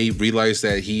rough day, realized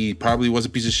that he probably was a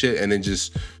piece of shit, and then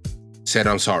just said,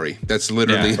 I'm sorry. That's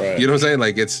literally, right. you know what I'm saying?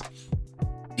 Like, it's,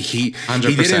 he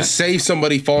 100%. didn't save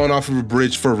somebody falling off of a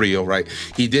bridge for real, right?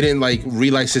 He didn't like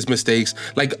realize his mistakes.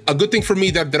 Like, a good thing for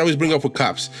me that I always bring up with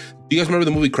cops. Do you guys remember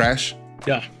the movie Crash?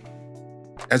 Yeah.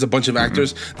 As a bunch of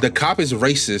actors, the cop is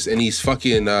racist and he's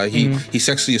fucking he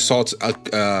sexually assaults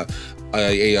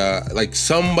like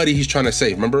somebody he's trying to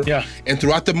save. Remember? Yeah. And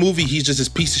throughout the movie, he's just this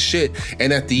piece of shit.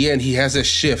 And at the end, he has a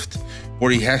shift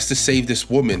where he has to save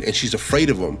this woman, and she's afraid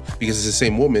of him because it's the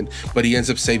same woman, but he ends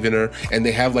up saving her, and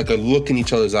they have like a look in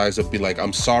each other's eyes of be like,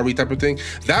 I'm sorry type of thing.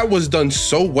 That was done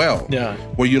so well. Yeah.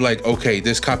 Where you're like, okay,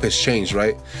 this cop has changed,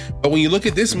 right? But when you look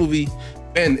at this movie,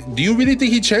 man, do you really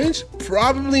think he changed?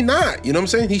 Probably not. You know what I'm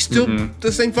saying? He's still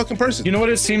the same fucking person. You know what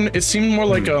it seemed? It seemed more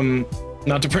like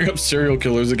not to bring up serial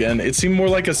killers again. It seemed more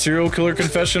like a serial killer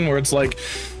confession where it's like,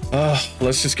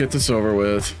 let's just get this over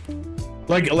with.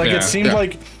 Like it seemed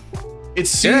like it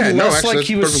seemed less like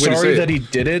he was sorry that he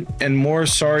did it and more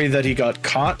sorry that he got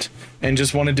caught and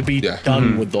just wanted to be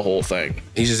done with the whole thing.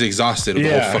 He's just exhausted of the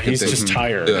whole fucking thing. He's just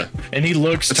tired. Yeah. And he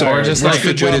looks tired. Just like like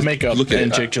good job makeup look at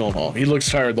and it. Jake Gyllenhaal. He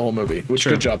looks tired the whole movie. Which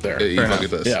good job there. He fucking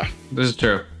does. Yeah. This is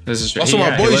true. Also,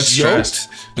 my boy's yoked.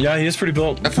 Yeah, he is pretty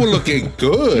built. That fool looking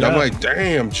good. I'm like,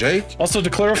 damn, Jake. Also, to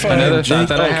clarify, another Jake, thought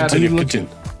that I had. continue.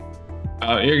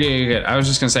 Oh, you're good. I was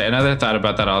just gonna say another thought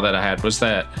about that. All that I had was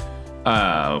that.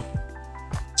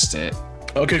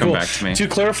 Okay, Come cool. back to me. To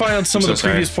clarify on some of the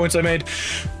sorry. previous points I made,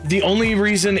 the only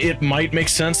reason it might make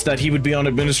sense that he would be on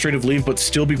administrative leave but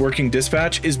still be working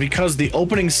dispatch is because the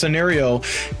opening scenario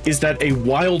is that a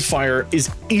wildfire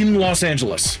is in Los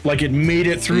Angeles. Like it made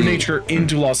it through nature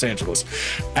into Los Angeles.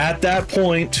 At that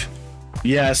point,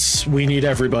 yes, we need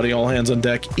everybody, all hands on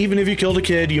deck. Even if you killed a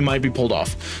kid, you might be pulled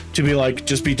off to be like,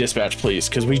 just be dispatch, please,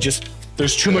 because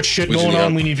there's too much shit going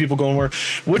on. We need people going where,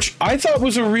 which I thought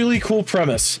was a really cool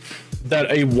premise.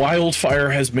 That a wildfire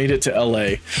has made it to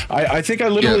LA. I think I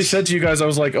literally said to you guys, I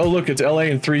was like, oh, look, it's LA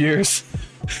in 3 years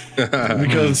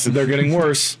because they're getting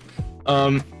worse.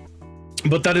 But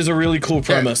that is a really cool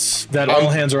premise that all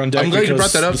hands are on deck. I'm glad you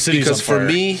brought that up because for fire.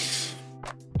 me,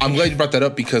 I'm glad you brought that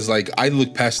up because like I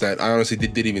looked past that. I honestly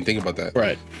didn't even think about that.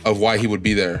 Right. Of why he would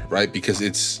be there, right? Because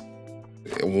it's,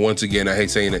 once again, I hate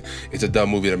saying it, it's a dumb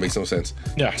movie that makes no sense.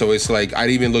 Yeah. So it's like I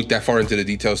didn't even look that far into the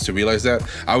details to realize that.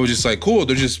 I was just like, cool,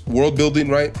 they're just world building,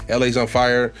 right? LA's on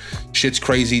fire, shit's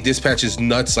crazy, dispatch is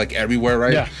nuts like everywhere,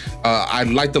 right? Yeah. I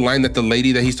like the line that the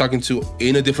lady that he's talking to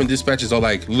in a different dispatch is all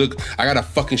like, look, I got a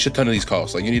fucking shit ton of these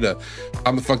calls. Like you need to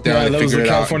calm the fuck down and figure it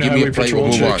out. Give me a plate, we'll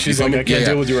move on. She's like, I can't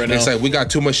deal with you right now. It's like we got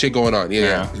too much shit going on.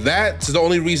 Yeah. That's the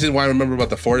only reason why I remember about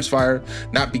the forest fire,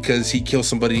 not because he killed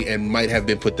somebody and might have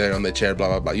been put there on the chair, blah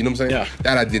blah blah. You know what I'm saying? Yeah.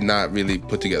 That I did not really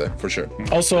put together for sure.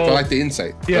 Also, so I like the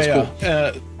insight. Yeah,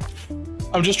 That's cool.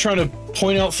 I'm just trying to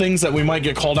point out things that we might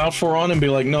get called out for on and be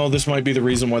like, no, this might be the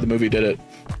reason why the movie did it.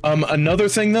 Another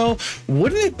thing though,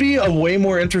 wouldn't it be a way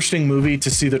more interesting movie to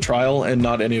see the trial and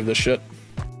not any of this shit?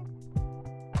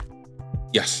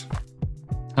 Yes.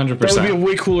 100%. That would be a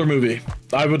way cooler movie.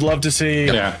 I would love to see.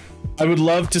 Yeah. I would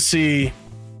love to see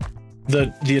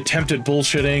the attempt at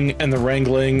bullshitting and the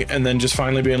wrangling, and then just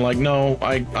finally being like, no,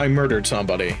 I murdered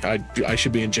somebody. I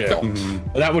should be in jail.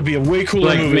 That would be a way cooler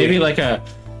Like movie.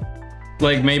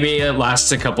 maybe it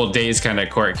lasts a couple days kind of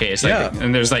court case. Like,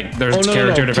 and there's no,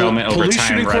 character development over police time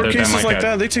shooting court rather than cases like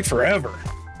that. They take forever.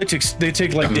 They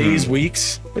take like days,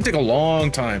 weeks. They take a long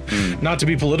time. Not to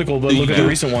be political, but look at the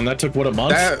recent one. That took what, a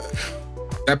month?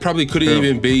 That probably couldn't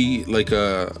even be like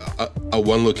a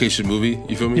one location movie.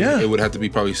 You feel me? Yeah. It would have to be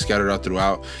probably scattered out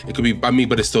throughout. It could be, I mean,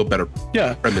 but it's still a better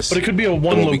premise. But it could be a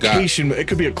one location. It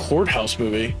could be a courthouse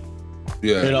movie.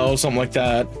 Yeah. You know, something like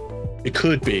that. It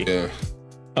could be. Yeah.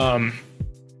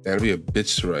 That'd be a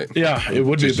bitch to write. Yeah, it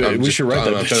would be a bitch. We should write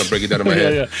that. I'm trying to break it down in my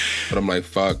head. But I'm like,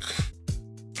 fuck.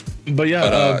 But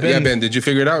yeah, Ben, did you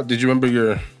figure it out? Did you remember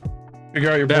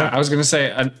figure out your point? I was gonna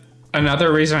say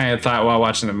another reason I had thought while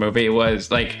watching the movie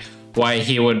was like why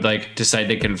he would like decide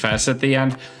to confess at the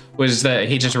end was that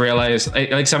he just realized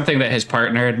like something that his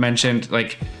partner had mentioned,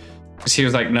 like, because he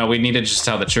was like, no, we need to just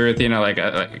tell the truth, you know, like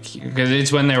because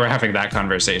it's when they were having that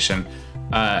conversation,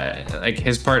 like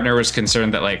his partner was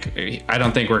concerned that like I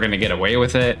don't think we're gonna get away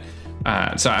with it.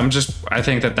 So I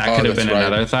think that could have been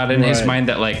another thought in his mind,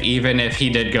 that like even if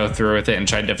he did go through with it and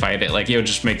tried to fight it, like it would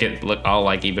just make it look all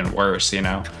like even worse, you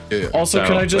know? Yeah. Also, so,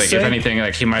 can I just like, say, if anything,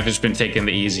 like he might have just been taking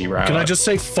the easy route. Can I just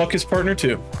say, fuck his partner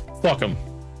too? Fuck him.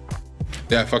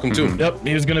 Yeah, fuck him too. Yep,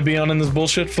 he was gonna be on in this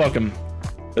bullshit. Fuck him.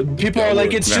 People are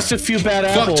like, it's just a few bad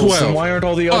apples. 12. And why aren't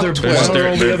all the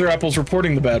other apples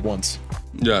reporting the bad ones?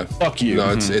 Yeah. Fuck you.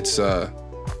 No, it's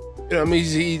you know, I mean,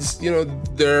 he's you know,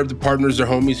 they're the partners, they're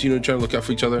homies, you know, trying to look out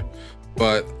for each other.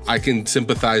 But I can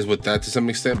sympathize with that to some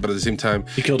extent. But at the same time,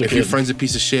 if your friend's a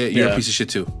piece of shit, you're a piece of shit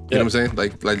too. You know what I'm saying?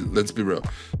 Like let's be real.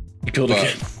 He killed a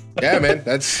kid. Yeah, man,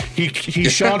 that's he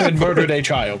shot and murdered a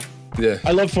child. Yeah.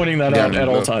 I love pointing that out at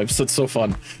all times. That's so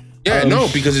fun. Yeah, no,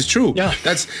 because it's true. Yeah.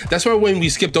 That's why when we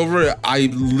skipped over it,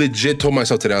 I legit told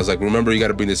myself today, I was like, remember, you got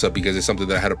to bring this up because it's something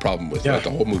that I had a problem with throughout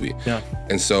the whole movie. Yeah.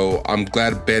 And so I'm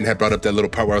glad Ben had brought up that little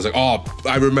part where I was like, oh,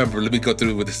 I remember. Let me go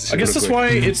through with this. I guess that's why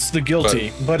it's the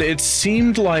guilty, but it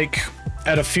seemed like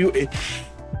at a few.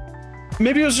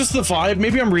 Maybe it was just the vibe.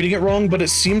 Maybe I'm reading it wrong, but it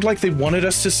seemed like they wanted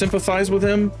us to sympathize with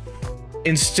him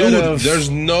instead of there's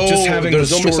no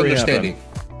misunderstanding.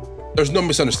 There's no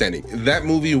misunderstanding. That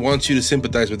movie wants you to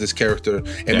sympathize with this character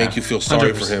and make you feel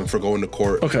sorry 100%. For him for going to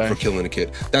court for killing a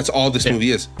kid. That's all this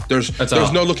movie is. There's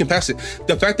no looking past it.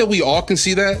 The fact that we all can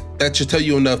see that should tell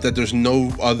you enough that there's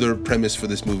no other premise for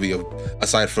this movie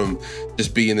aside from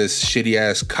just being this shitty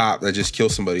ass cop that just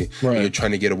kills somebody. Right. And you're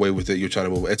trying to get away with it. You're trying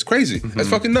to move. It's crazy. Mm-hmm. That's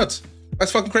fucking nuts.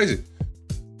 That's fucking crazy.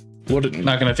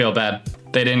 Not gonna feel bad.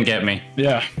 They didn't get me.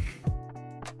 Yeah.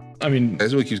 I mean,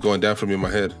 that's what keeps going down for me in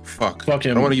my head. Fuck him. I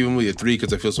don't want to give him a 3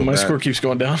 because I feel so bad. My score keeps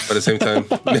going down. But at the same time,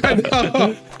 fuck.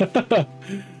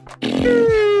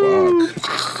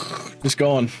 Just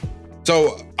going.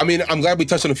 So, I mean, I'm glad we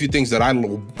touched on a few things that I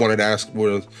wanted to ask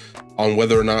on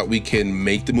whether or not we can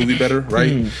make the movie better,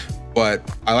 right? But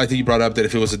I like that you brought up that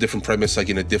if it was a different premise, like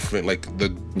in a different, like the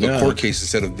court case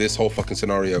instead of this whole fucking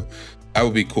scenario, that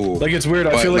would be cool. Like, it's weird.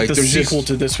 I feel like the sequel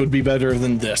to this would be better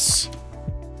than this.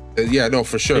 Yeah, no,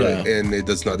 for sure. Yeah. And it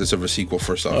does not deserve a sequel,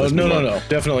 first off. No,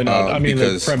 definitely not. I mean,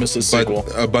 the premise is sequel.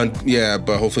 But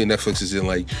hopefully Netflix is in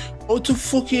like, oh, it's a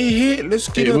fucking hit. Let's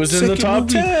get it. It was in the top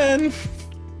 10.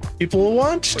 People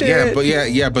watched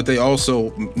it. But they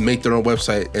also make their own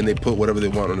website and they put whatever they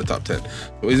want on the top 10.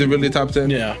 So is it really the top 10?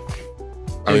 Yeah.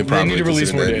 I mean, probably. They need to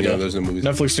release more data. There's no movies.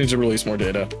 Netflix needs to release more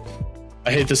data. I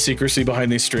hate the secrecy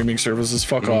behind these streaming services.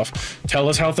 Fuck off. Tell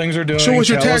us how things are doing. Show us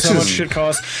your taxes. Tell us how much shit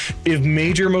costs. If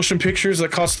major motion pictures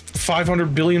that cost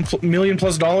 $500 million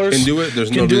plus can do it,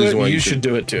 there's no reason why you should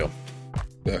do it too.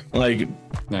 Yeah. Like,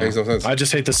 makes no sense. I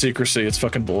just hate the secrecy. It's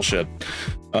fucking bullshit.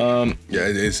 Yeah,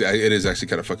 it is actually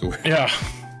kind of fucking weird. Yeah.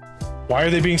 Why are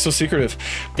they being so secretive?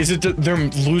 Is it that they're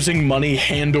losing money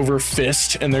hand over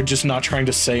fist and they're just not trying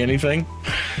to say anything?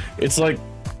 It's like,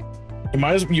 you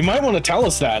might want to tell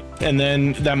us that, and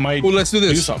then that might let's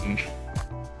do something.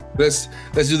 Let's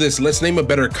do this. Let's name a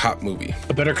better cop movie.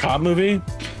 A better cop movie?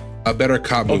 A better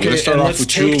cop movie. Okay, let's start off with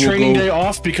take Training Day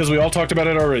off because we all talked about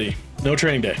it already. No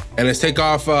Training Day. And let's take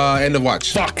off End of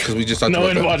Watch. Fuck. Because we just talked about that. No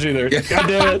End of Watch either. Yeah. God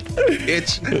damn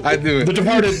it. I do it.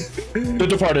 The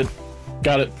Departed.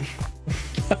 Got it.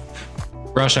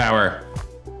 Rush Hour.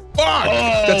 Fuck!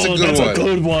 That's a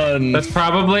good one. That's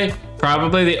probably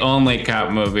the only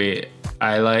cop movie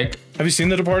I like. Have you seen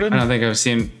The Departed? I don't think I've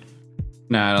seen.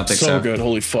 No, I don't think so. So good.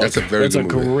 Holy fuck. That's a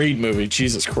great movie.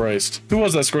 Jesus Christ. Who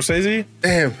was that? Scorsese?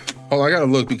 Damn. Oh, I gotta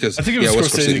look because I think it was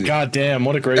Scorsese. God damn,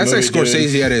 what a great movie. That's like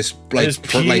Scorsese at his like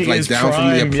down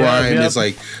from the prime. It's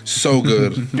like so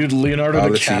good. Dude, Leonardo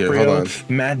DiCaprio,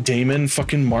 Matt Damon,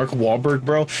 fucking Mark Wahlberg,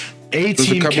 bro.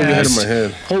 A-Team cast.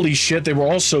 Holy shit, they were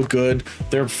all so good.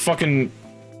 They're fucking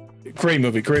great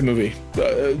movie.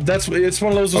 It's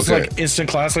one of those like instant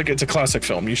classic. It's a classic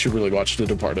film. You should really watch The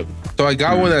Departed. So I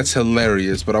got one that's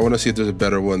hilarious, but I want to see if there's a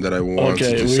better one that I want to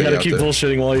say. We gotta keep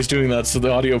bullshitting while he's doing that so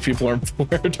the audio people aren't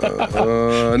bored.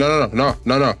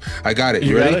 No. I got it.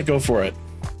 You ready? Got it? Go for it.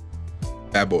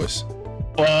 Bad Boys.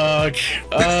 Fuck.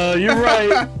 You're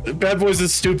right. Bad Boys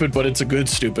is stupid, but it's a good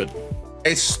stupid.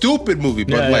 It's a stupid movie,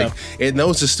 but it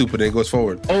knows it's stupid and it goes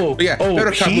forward.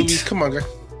 Better cop movies. Come on, guys.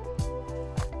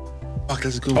 Fuck,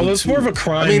 that's a good one. That's more of a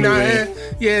crime movie.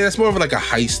 That's more of like a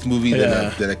heist movie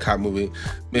than a cop movie.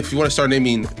 If you want to start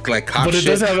naming like cop shit, but it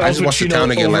does have I just watched The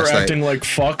Town again last night. Acting like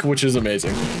fuck, which is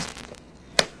amazing.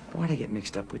 Why'd I get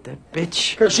mixed up with that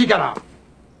bitch? Because she got a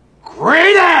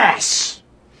great ass!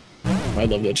 I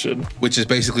love that shit. Which is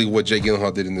basically what Jake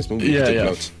Gyllenhaal did in this movie.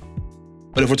 Notes.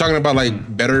 But if we're talking about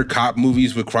like better cop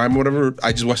movies with crime or whatever,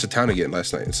 I just watched The Town again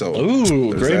last night. So great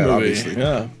movie. Obviously.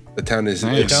 Yeah. The Town is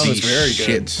very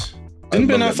good. Didn't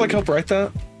Ben Affleck help write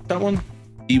that one?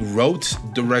 He wrote,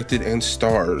 directed, and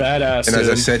starred. Badass. And as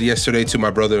I said yesterday to my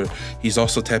brother, he's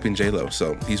also tapping J-Lo,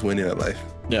 so he's winning at life.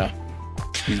 Yeah.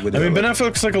 He's winning. I mean, Ben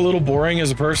Affleck's like a little boring as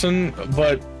a person,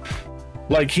 but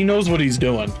like he knows what he's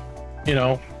doing, you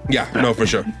know? Yeah, no, for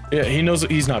sure. Yeah, he knows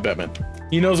he's not Batman.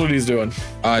 He knows what he's doing.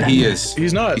 He is.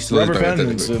 He's not. Robert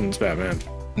Pattinson's Batman.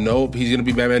 Nope, he's gonna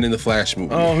be Batman in the Flash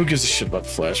movie. Oh, who gives a shit about the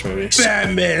Flash movie?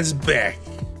 Batman's back.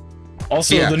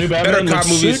 Also, the new Batman better cop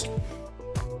movies. Sick.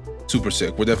 Super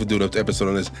sick. We're definitely doing an episode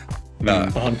on this.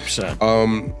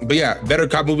 100%. But yeah, better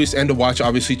cop movies and to watch.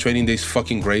 Obviously, Training Day's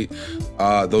fucking great.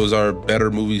 Those are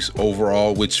better movies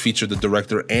overall, which feature the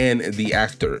director and the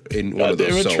actor in one of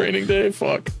those. Training Day,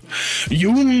 fuck.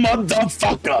 You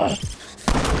motherfucker.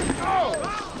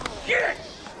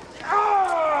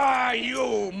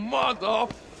 you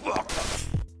motherfucker.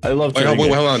 I love. Wait, hold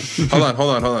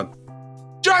on.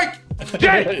 Jake!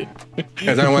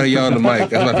 Because I don't want to yell on the mic.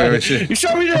 That's my favorite shit. You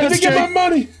shot me in the I ass, didn't get my Jake.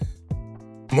 money.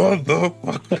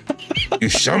 Motherfucker. You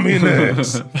shot me in the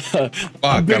ass. Fuck,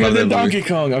 I Bigger love that than Donkey movie.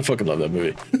 Kong. I fucking love that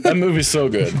movie. That movie's so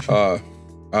good.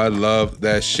 I love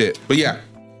that shit. But yeah.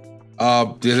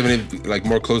 Do you guys have any like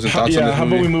more closing thoughts on Yeah, this how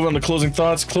movie? about we move on to closing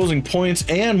thoughts, closing points,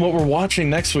 and what we're watching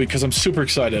next week? Because I'm super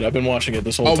excited. I've been watching it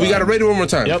this whole time. We got to rate it one more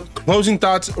time. Yep. Closing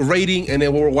thoughts, rating, and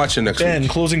then what we're watching next Ben, week.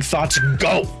 closing thoughts,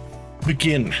 go.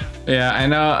 Begin. Yeah, I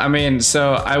know. I mean,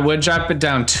 so I would drop it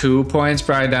down 2 points,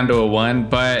 probably down to a 1.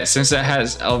 But since it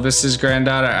has Elvis's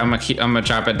granddaughter, I'm gonna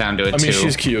drop it down to a 2. I mean,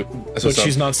 she's cute, That's but what's up.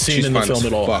 she's not seen She's in the fine film as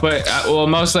at all. fuck. But well,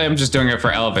 mostly I'm just doing it for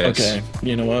Elvis. Okay,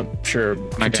 you know what? Sure.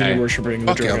 Continue guy. worshiping the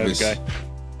Fuck drug Elvis.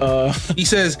 addict guy. He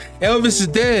says, Elvis is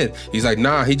dead. He's like,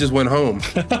 nah, he just went home.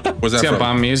 Where's that It's got from?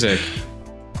 bomb music.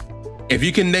 If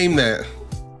you can name that,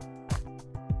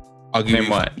 I'll give Name you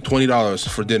what? $20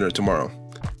 for dinner tomorrow.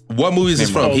 What movie is this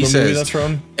from? Oh, He the movie says, that's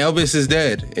from? Elvis is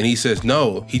dead. And he says,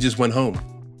 no, he just went home.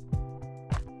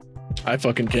 I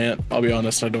fucking can't. I'll be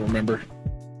honest. I don't remember.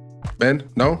 Ben,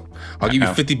 no? I'll give you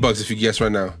No. $50 if you guess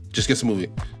right now. Just guess the movie.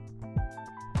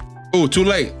 Oh, too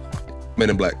late. Men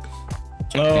in Black.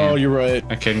 Oh, you're right.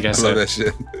 I couldn't I guess love it. that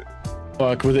shit.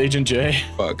 Fuck, with Agent J.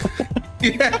 Fuck.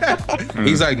 Yeah.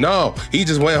 He's like, no, he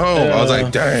just went home. I was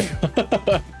like, dang.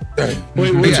 Wait,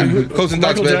 But which, yeah, who- closing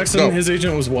thoughts, Michael man. Jackson, Go. his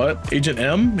agent was what? Agent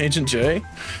M? Agent J?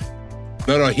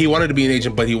 No, he wanted to be an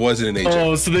agent, but he wasn't an agent.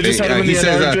 Oh, so they just had him in he the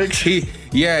says, Antarctic?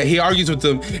 he argues with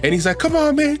them, and he's like, "Come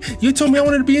on, man, you told me I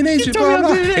wanted to be an agent." told me Blah, I blah.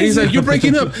 wanted to be an And he's like,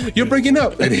 agent. "You're breaking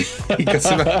up." And he cuts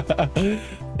him out.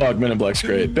 Fuck, Men in Black's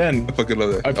great. Ben, I fucking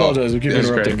love that. I apologize. We keep that's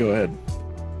interrupting. great. Go ahead.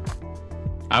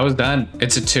 I was done.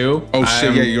 It's a 2. Oh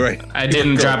shit! Yeah, you're right. I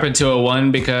didn't Go. drop it to a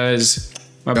 1 because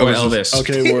my boy Elvis Elvis.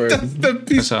 Okay, word. the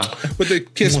piece So with the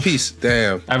kiss piece.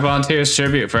 Damn. I volunteer as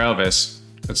tribute for Elvis.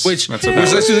 That's Which that's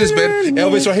let's do this, Ben.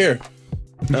 Elvis right here.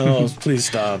 No, please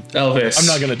stop. Elvis. I'm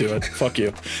not gonna do it. Fuck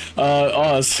you.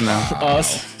 Oz. No.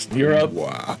 Oz. You're up.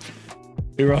 Wow.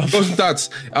 You're up. Closing thoughts.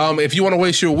 If you want to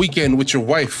waste your weekend with your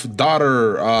wife,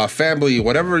 daughter, family,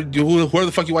 whoever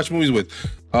the fuck you watch movies with,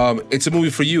 it's a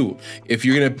movie for you. If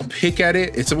you're gonna pick at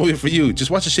it, it's a movie for you. Just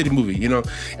watch a shitty movie. You know,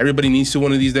 everybody needs to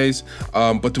one of these days.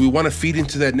 But do we want to feed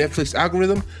into that Netflix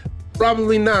algorithm?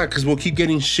 Probably not, because we'll keep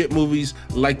getting shit movies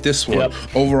like this one. Yep.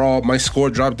 Overall, my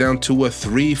score dropped down to a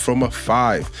 3 from a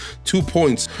 5. 2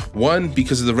 points. One,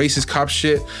 because of the racist cop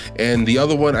shit, and the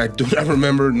other one, I do not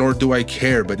remember, nor do I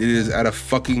care, but it is at a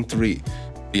fucking 3.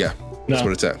 Yeah, that's No.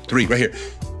 what it's at. 3, right here.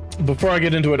 Before I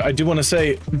get into it, I do want to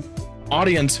say,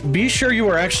 audience, be sure you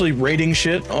are actually rating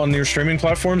shit on your streaming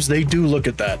platforms. They do look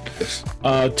at that. Yes.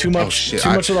 Too much. Oh, shit. Too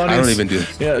much of the I audience. don't even do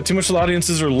that. Yeah, too much of the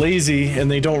audiences are lazy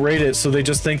and they don't rate it, so they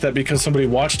just think that because somebody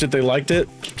watched it, they liked it.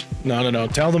 No.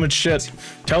 Tell them it's shit.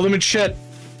 Tell them it's shit.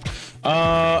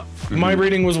 My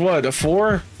rating was what? A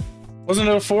 4? Wasn't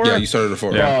it a 4? Yeah, you started at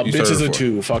 4. Yeah. You Bitch started is at a 4.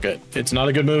 2. Fuck it. It's not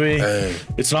a good movie. Hey.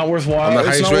 It's not worthwhile. On the It's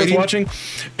highest not worth rating? watching.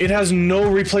 It has no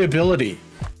replayability.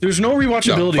 There's no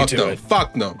rewatchability No, fuck to no. it.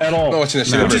 Fuck no. At all. I'm not watching that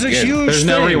shit Which ever is a again. huge There's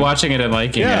no thing. rewatching it and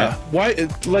liking Yeah. it.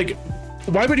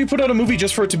 Why would you put out a movie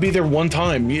just for it to be there one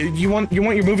time? You want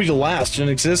your movie to last and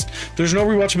exist. There's no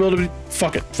rewatchability.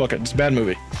 Fuck it. It's a bad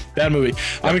movie.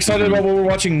 I'm excited about what we're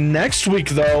watching next week,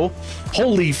 though.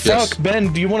 Holy fuck, Yes.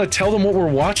 Ben! Do you want to tell them what we're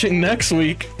watching next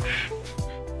week?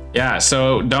 Yeah,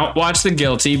 so don't watch The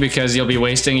Guilty because you'll be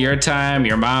wasting your time,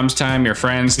 your mom's time, your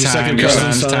friend's Your time, second your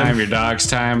cousin's son's time. time, your dog's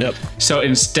time. Yep. So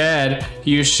instead,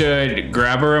 you should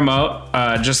grab a remote,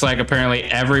 just like apparently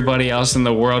everybody else in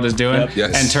the world is doing, Yep.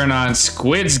 Yes. and turn on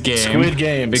Squid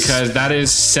Game. Because that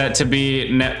is set to be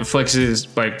Netflix's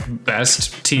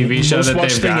best TV show Most that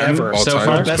watched they've thing gotten ever. so All time.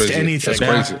 far. That's Best crazy. anything.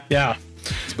 That's crazy. Yeah.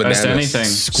 It's Best bananas. anything.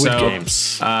 Squid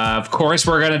Games. Of course,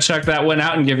 we're gonna check that one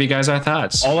out and give you guys our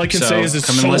thoughts. All I can So say is it's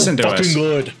come so and listen to fucking us.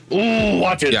 good. Ooh,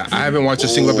 watch it. Yeah, I haven't watched a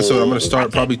single episode. I'm gonna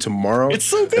start probably tomorrow. It's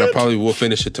so And I good. probably will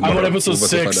finish it tomorrow. I'm on episode We'll find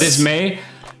 6. out. This May,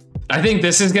 I think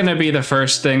this is gonna be the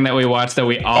first thing that we watch that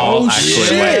we all Oh actually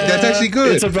shit, like. that's actually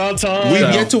good. It's about time. We've So-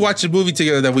 yet to watch a movie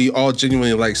together that we all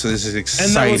genuinely like, so this is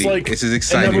exciting. And that was like, This is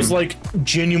exciting. And that was like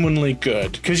genuinely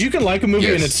good because you can like a movie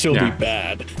Yes. and it still Yeah. be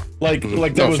bad. Like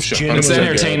that No, was for sure. genuinely It's good.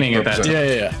 entertaining at that 100%. time.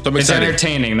 Yeah. So I'm It's excited.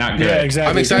 entertaining, not good. Yeah, exactly.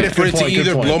 I'm excited for Good it to point, good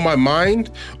either point. blow my mind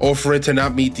or for it to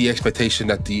not meet the expectation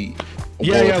that the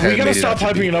Yeah, world we had gotta made stop out to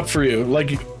hyping be. it up for you.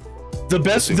 Like the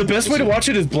best way to watch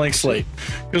it is blank slate.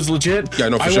 Because legit, Yeah,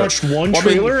 no, for I sure. watched one Well, I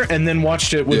mean- trailer and then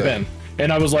watched it with Yeah. Ben,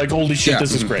 and I was like, "Holy shit, Yeah.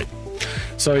 this is great."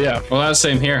 So yeah. Well, that was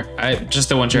same here. Just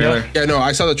the one trailer. Yeah, no,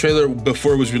 I saw the trailer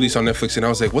before it was released on Netflix, and I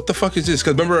was like, "What the fuck is this?"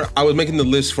 Because remember, I was making the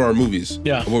list for our movies,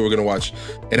 Yeah. of what we're gonna watch,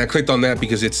 and I clicked on that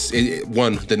because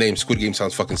the name Squid Game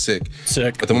sounds fucking sick.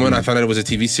 Sick. But the moment I found out it was a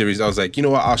TV series, I was like, you know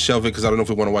what? I'll shelve it because I don't know if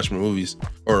we want to watch more movies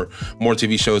or more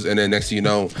TV shows. And then next thing you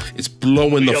know, it's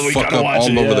blowing the we fuck gotta up watch all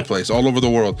it, over yeah. the place, all over the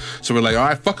world. So we're like, all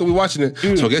right, fuck it, we watching it.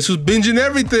 So guess who's binging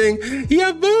everything?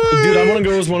 Yeah, boy. Dude, I want to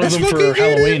go as one of Let's them for fucking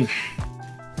get it. Halloween.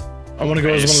 I want to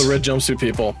go as one of the red jumpsuit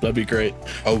people. That'd be great.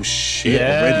 Oh shit!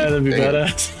 Yeah, already? that'd be Damn.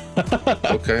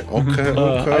 badass. Okay.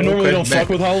 I normally don't Man, fuck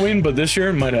with Halloween, but this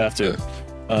year might have to.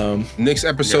 Next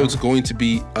episode's going to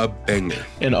be a banger.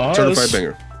 And Oz, Certified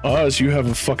banger. Oz, you have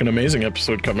a fucking amazing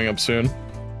episode coming up soon.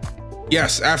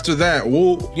 Yes. After that,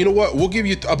 you know what? We'll give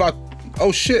you about.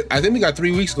 Oh shit! I think we got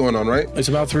 3 weeks going on, right? It's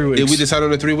about 3 weeks. Did we decide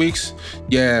on the 3 weeks?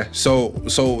 Yeah. So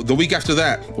the week after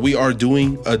that, we are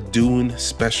doing a Dune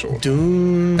special.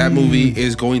 Dune. That movie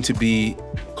is going to be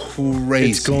crazy.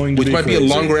 It's going to which be might be a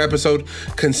crazy. longer episode,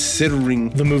 considering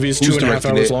The movie is who's 2.5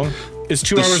 directing hours it, long. It's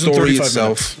 2 the hours and story 35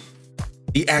 itself,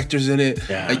 minutes. the actors in it.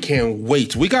 Yeah. I can't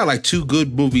wait. We got like 2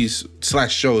 good movies /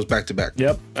 shows back to back.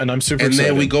 Yep, and I'm super And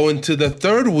excited. then we go into the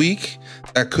 3rd week.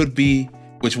 That could be,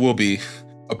 which will be,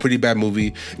 a pretty bad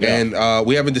movie. Yeah. And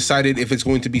we haven't decided if it's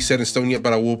going to be set in stone yet,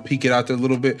 but I will peek it out there a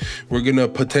little bit. We're going to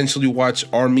potentially watch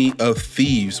Army of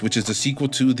Thieves, which is the sequel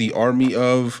to the Army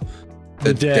of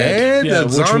the Dead. Yeah, The which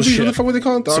was zombies. What the shit. fuck were they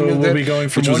called? The So Army of the we'll Dead, be going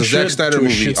from which one was a Zack shit Snyder to a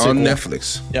movie shit on sequel.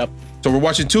 Netflix. Yep. So we're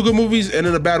watching 2 good movies and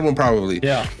then a bad one probably.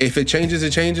 Yeah. If it changes,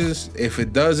 it changes. If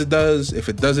it does, it does. If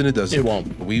it doesn't, it doesn't. It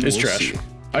won't. We It's will trash. see.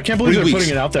 I can't believe 3 they're weeks.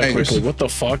 putting it out that Bangers. quickly. What the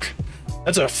fuck?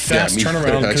 That's a fast me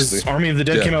turnaround because actually. Army of the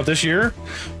Dead Yeah. came out this year.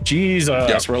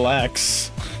 Jesus,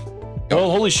 relax. Well,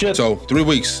 holy shit. So 3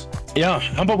 weeks. Yeah,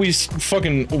 how about we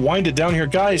fucking wind it down here,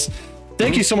 guys?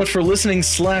 Thank you so much for listening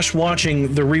 /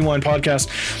 watching the Rewind podcast.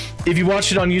 If you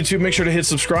watched it on YouTube, make sure to hit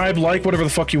subscribe, like, whatever the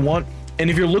fuck you want. And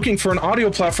if you're looking for an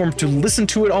audio platform to listen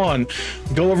to it on,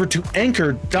 go over to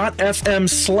anchor.fm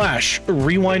 /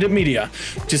 rewind it media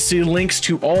to see links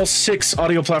to all 6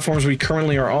 audio platforms we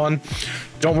currently are on.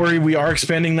 Don't worry, we are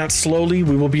expanding that slowly.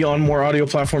 We will be on more audio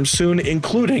platforms soon,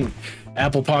 including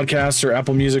Apple Podcasts or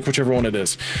Apple Music, whichever one it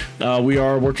is. We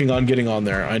are working on getting on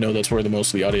there. I know that's where the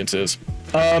most of the audience is.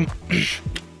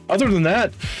 Other than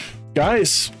that,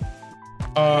 guys,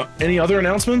 any other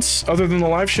announcements other than the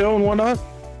live show and whatnot?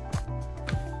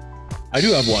 I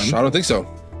do have one. I don't think so.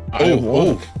 I have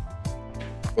one.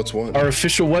 What's one? Our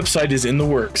official website is in the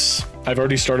works. I've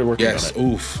already started working Yes. on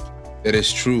it. Oof. That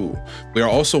is true. We are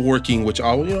also working, which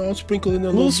I'll sprinkle in a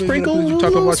little bit. sprinkle, you know, talk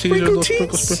little about teaser, little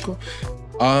sprinkle sprinkle.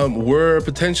 We're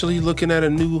potentially looking at a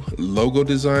new logo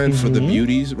design for the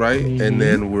beauties, right? And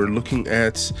then we're looking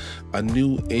at a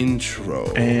new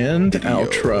intro And video.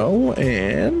 outro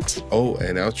and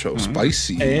and outro,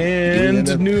 spicy,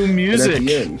 and new music. And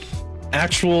at the end.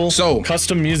 actual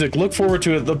custom music. Look forward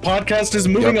to it. The podcast is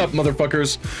moving up,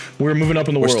 motherfuckers. We're moving up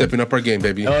in the world. We're stepping up our game,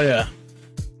 baby. Oh yeah.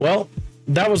 Well,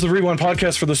 that was the Rewind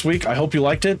podcast for this week. I hope you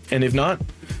liked it, and if not,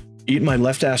 eat my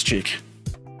left ass cheek.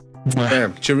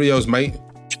 Bam. Cheerios, mate.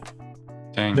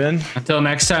 Dang. Ben. Until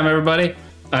next time, everybody.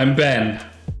 I'm Ben.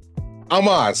 I'm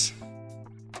Oz.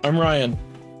 I'm Ryan.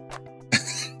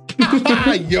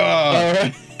 Yeah. All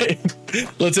right.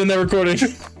 Let's end that recording.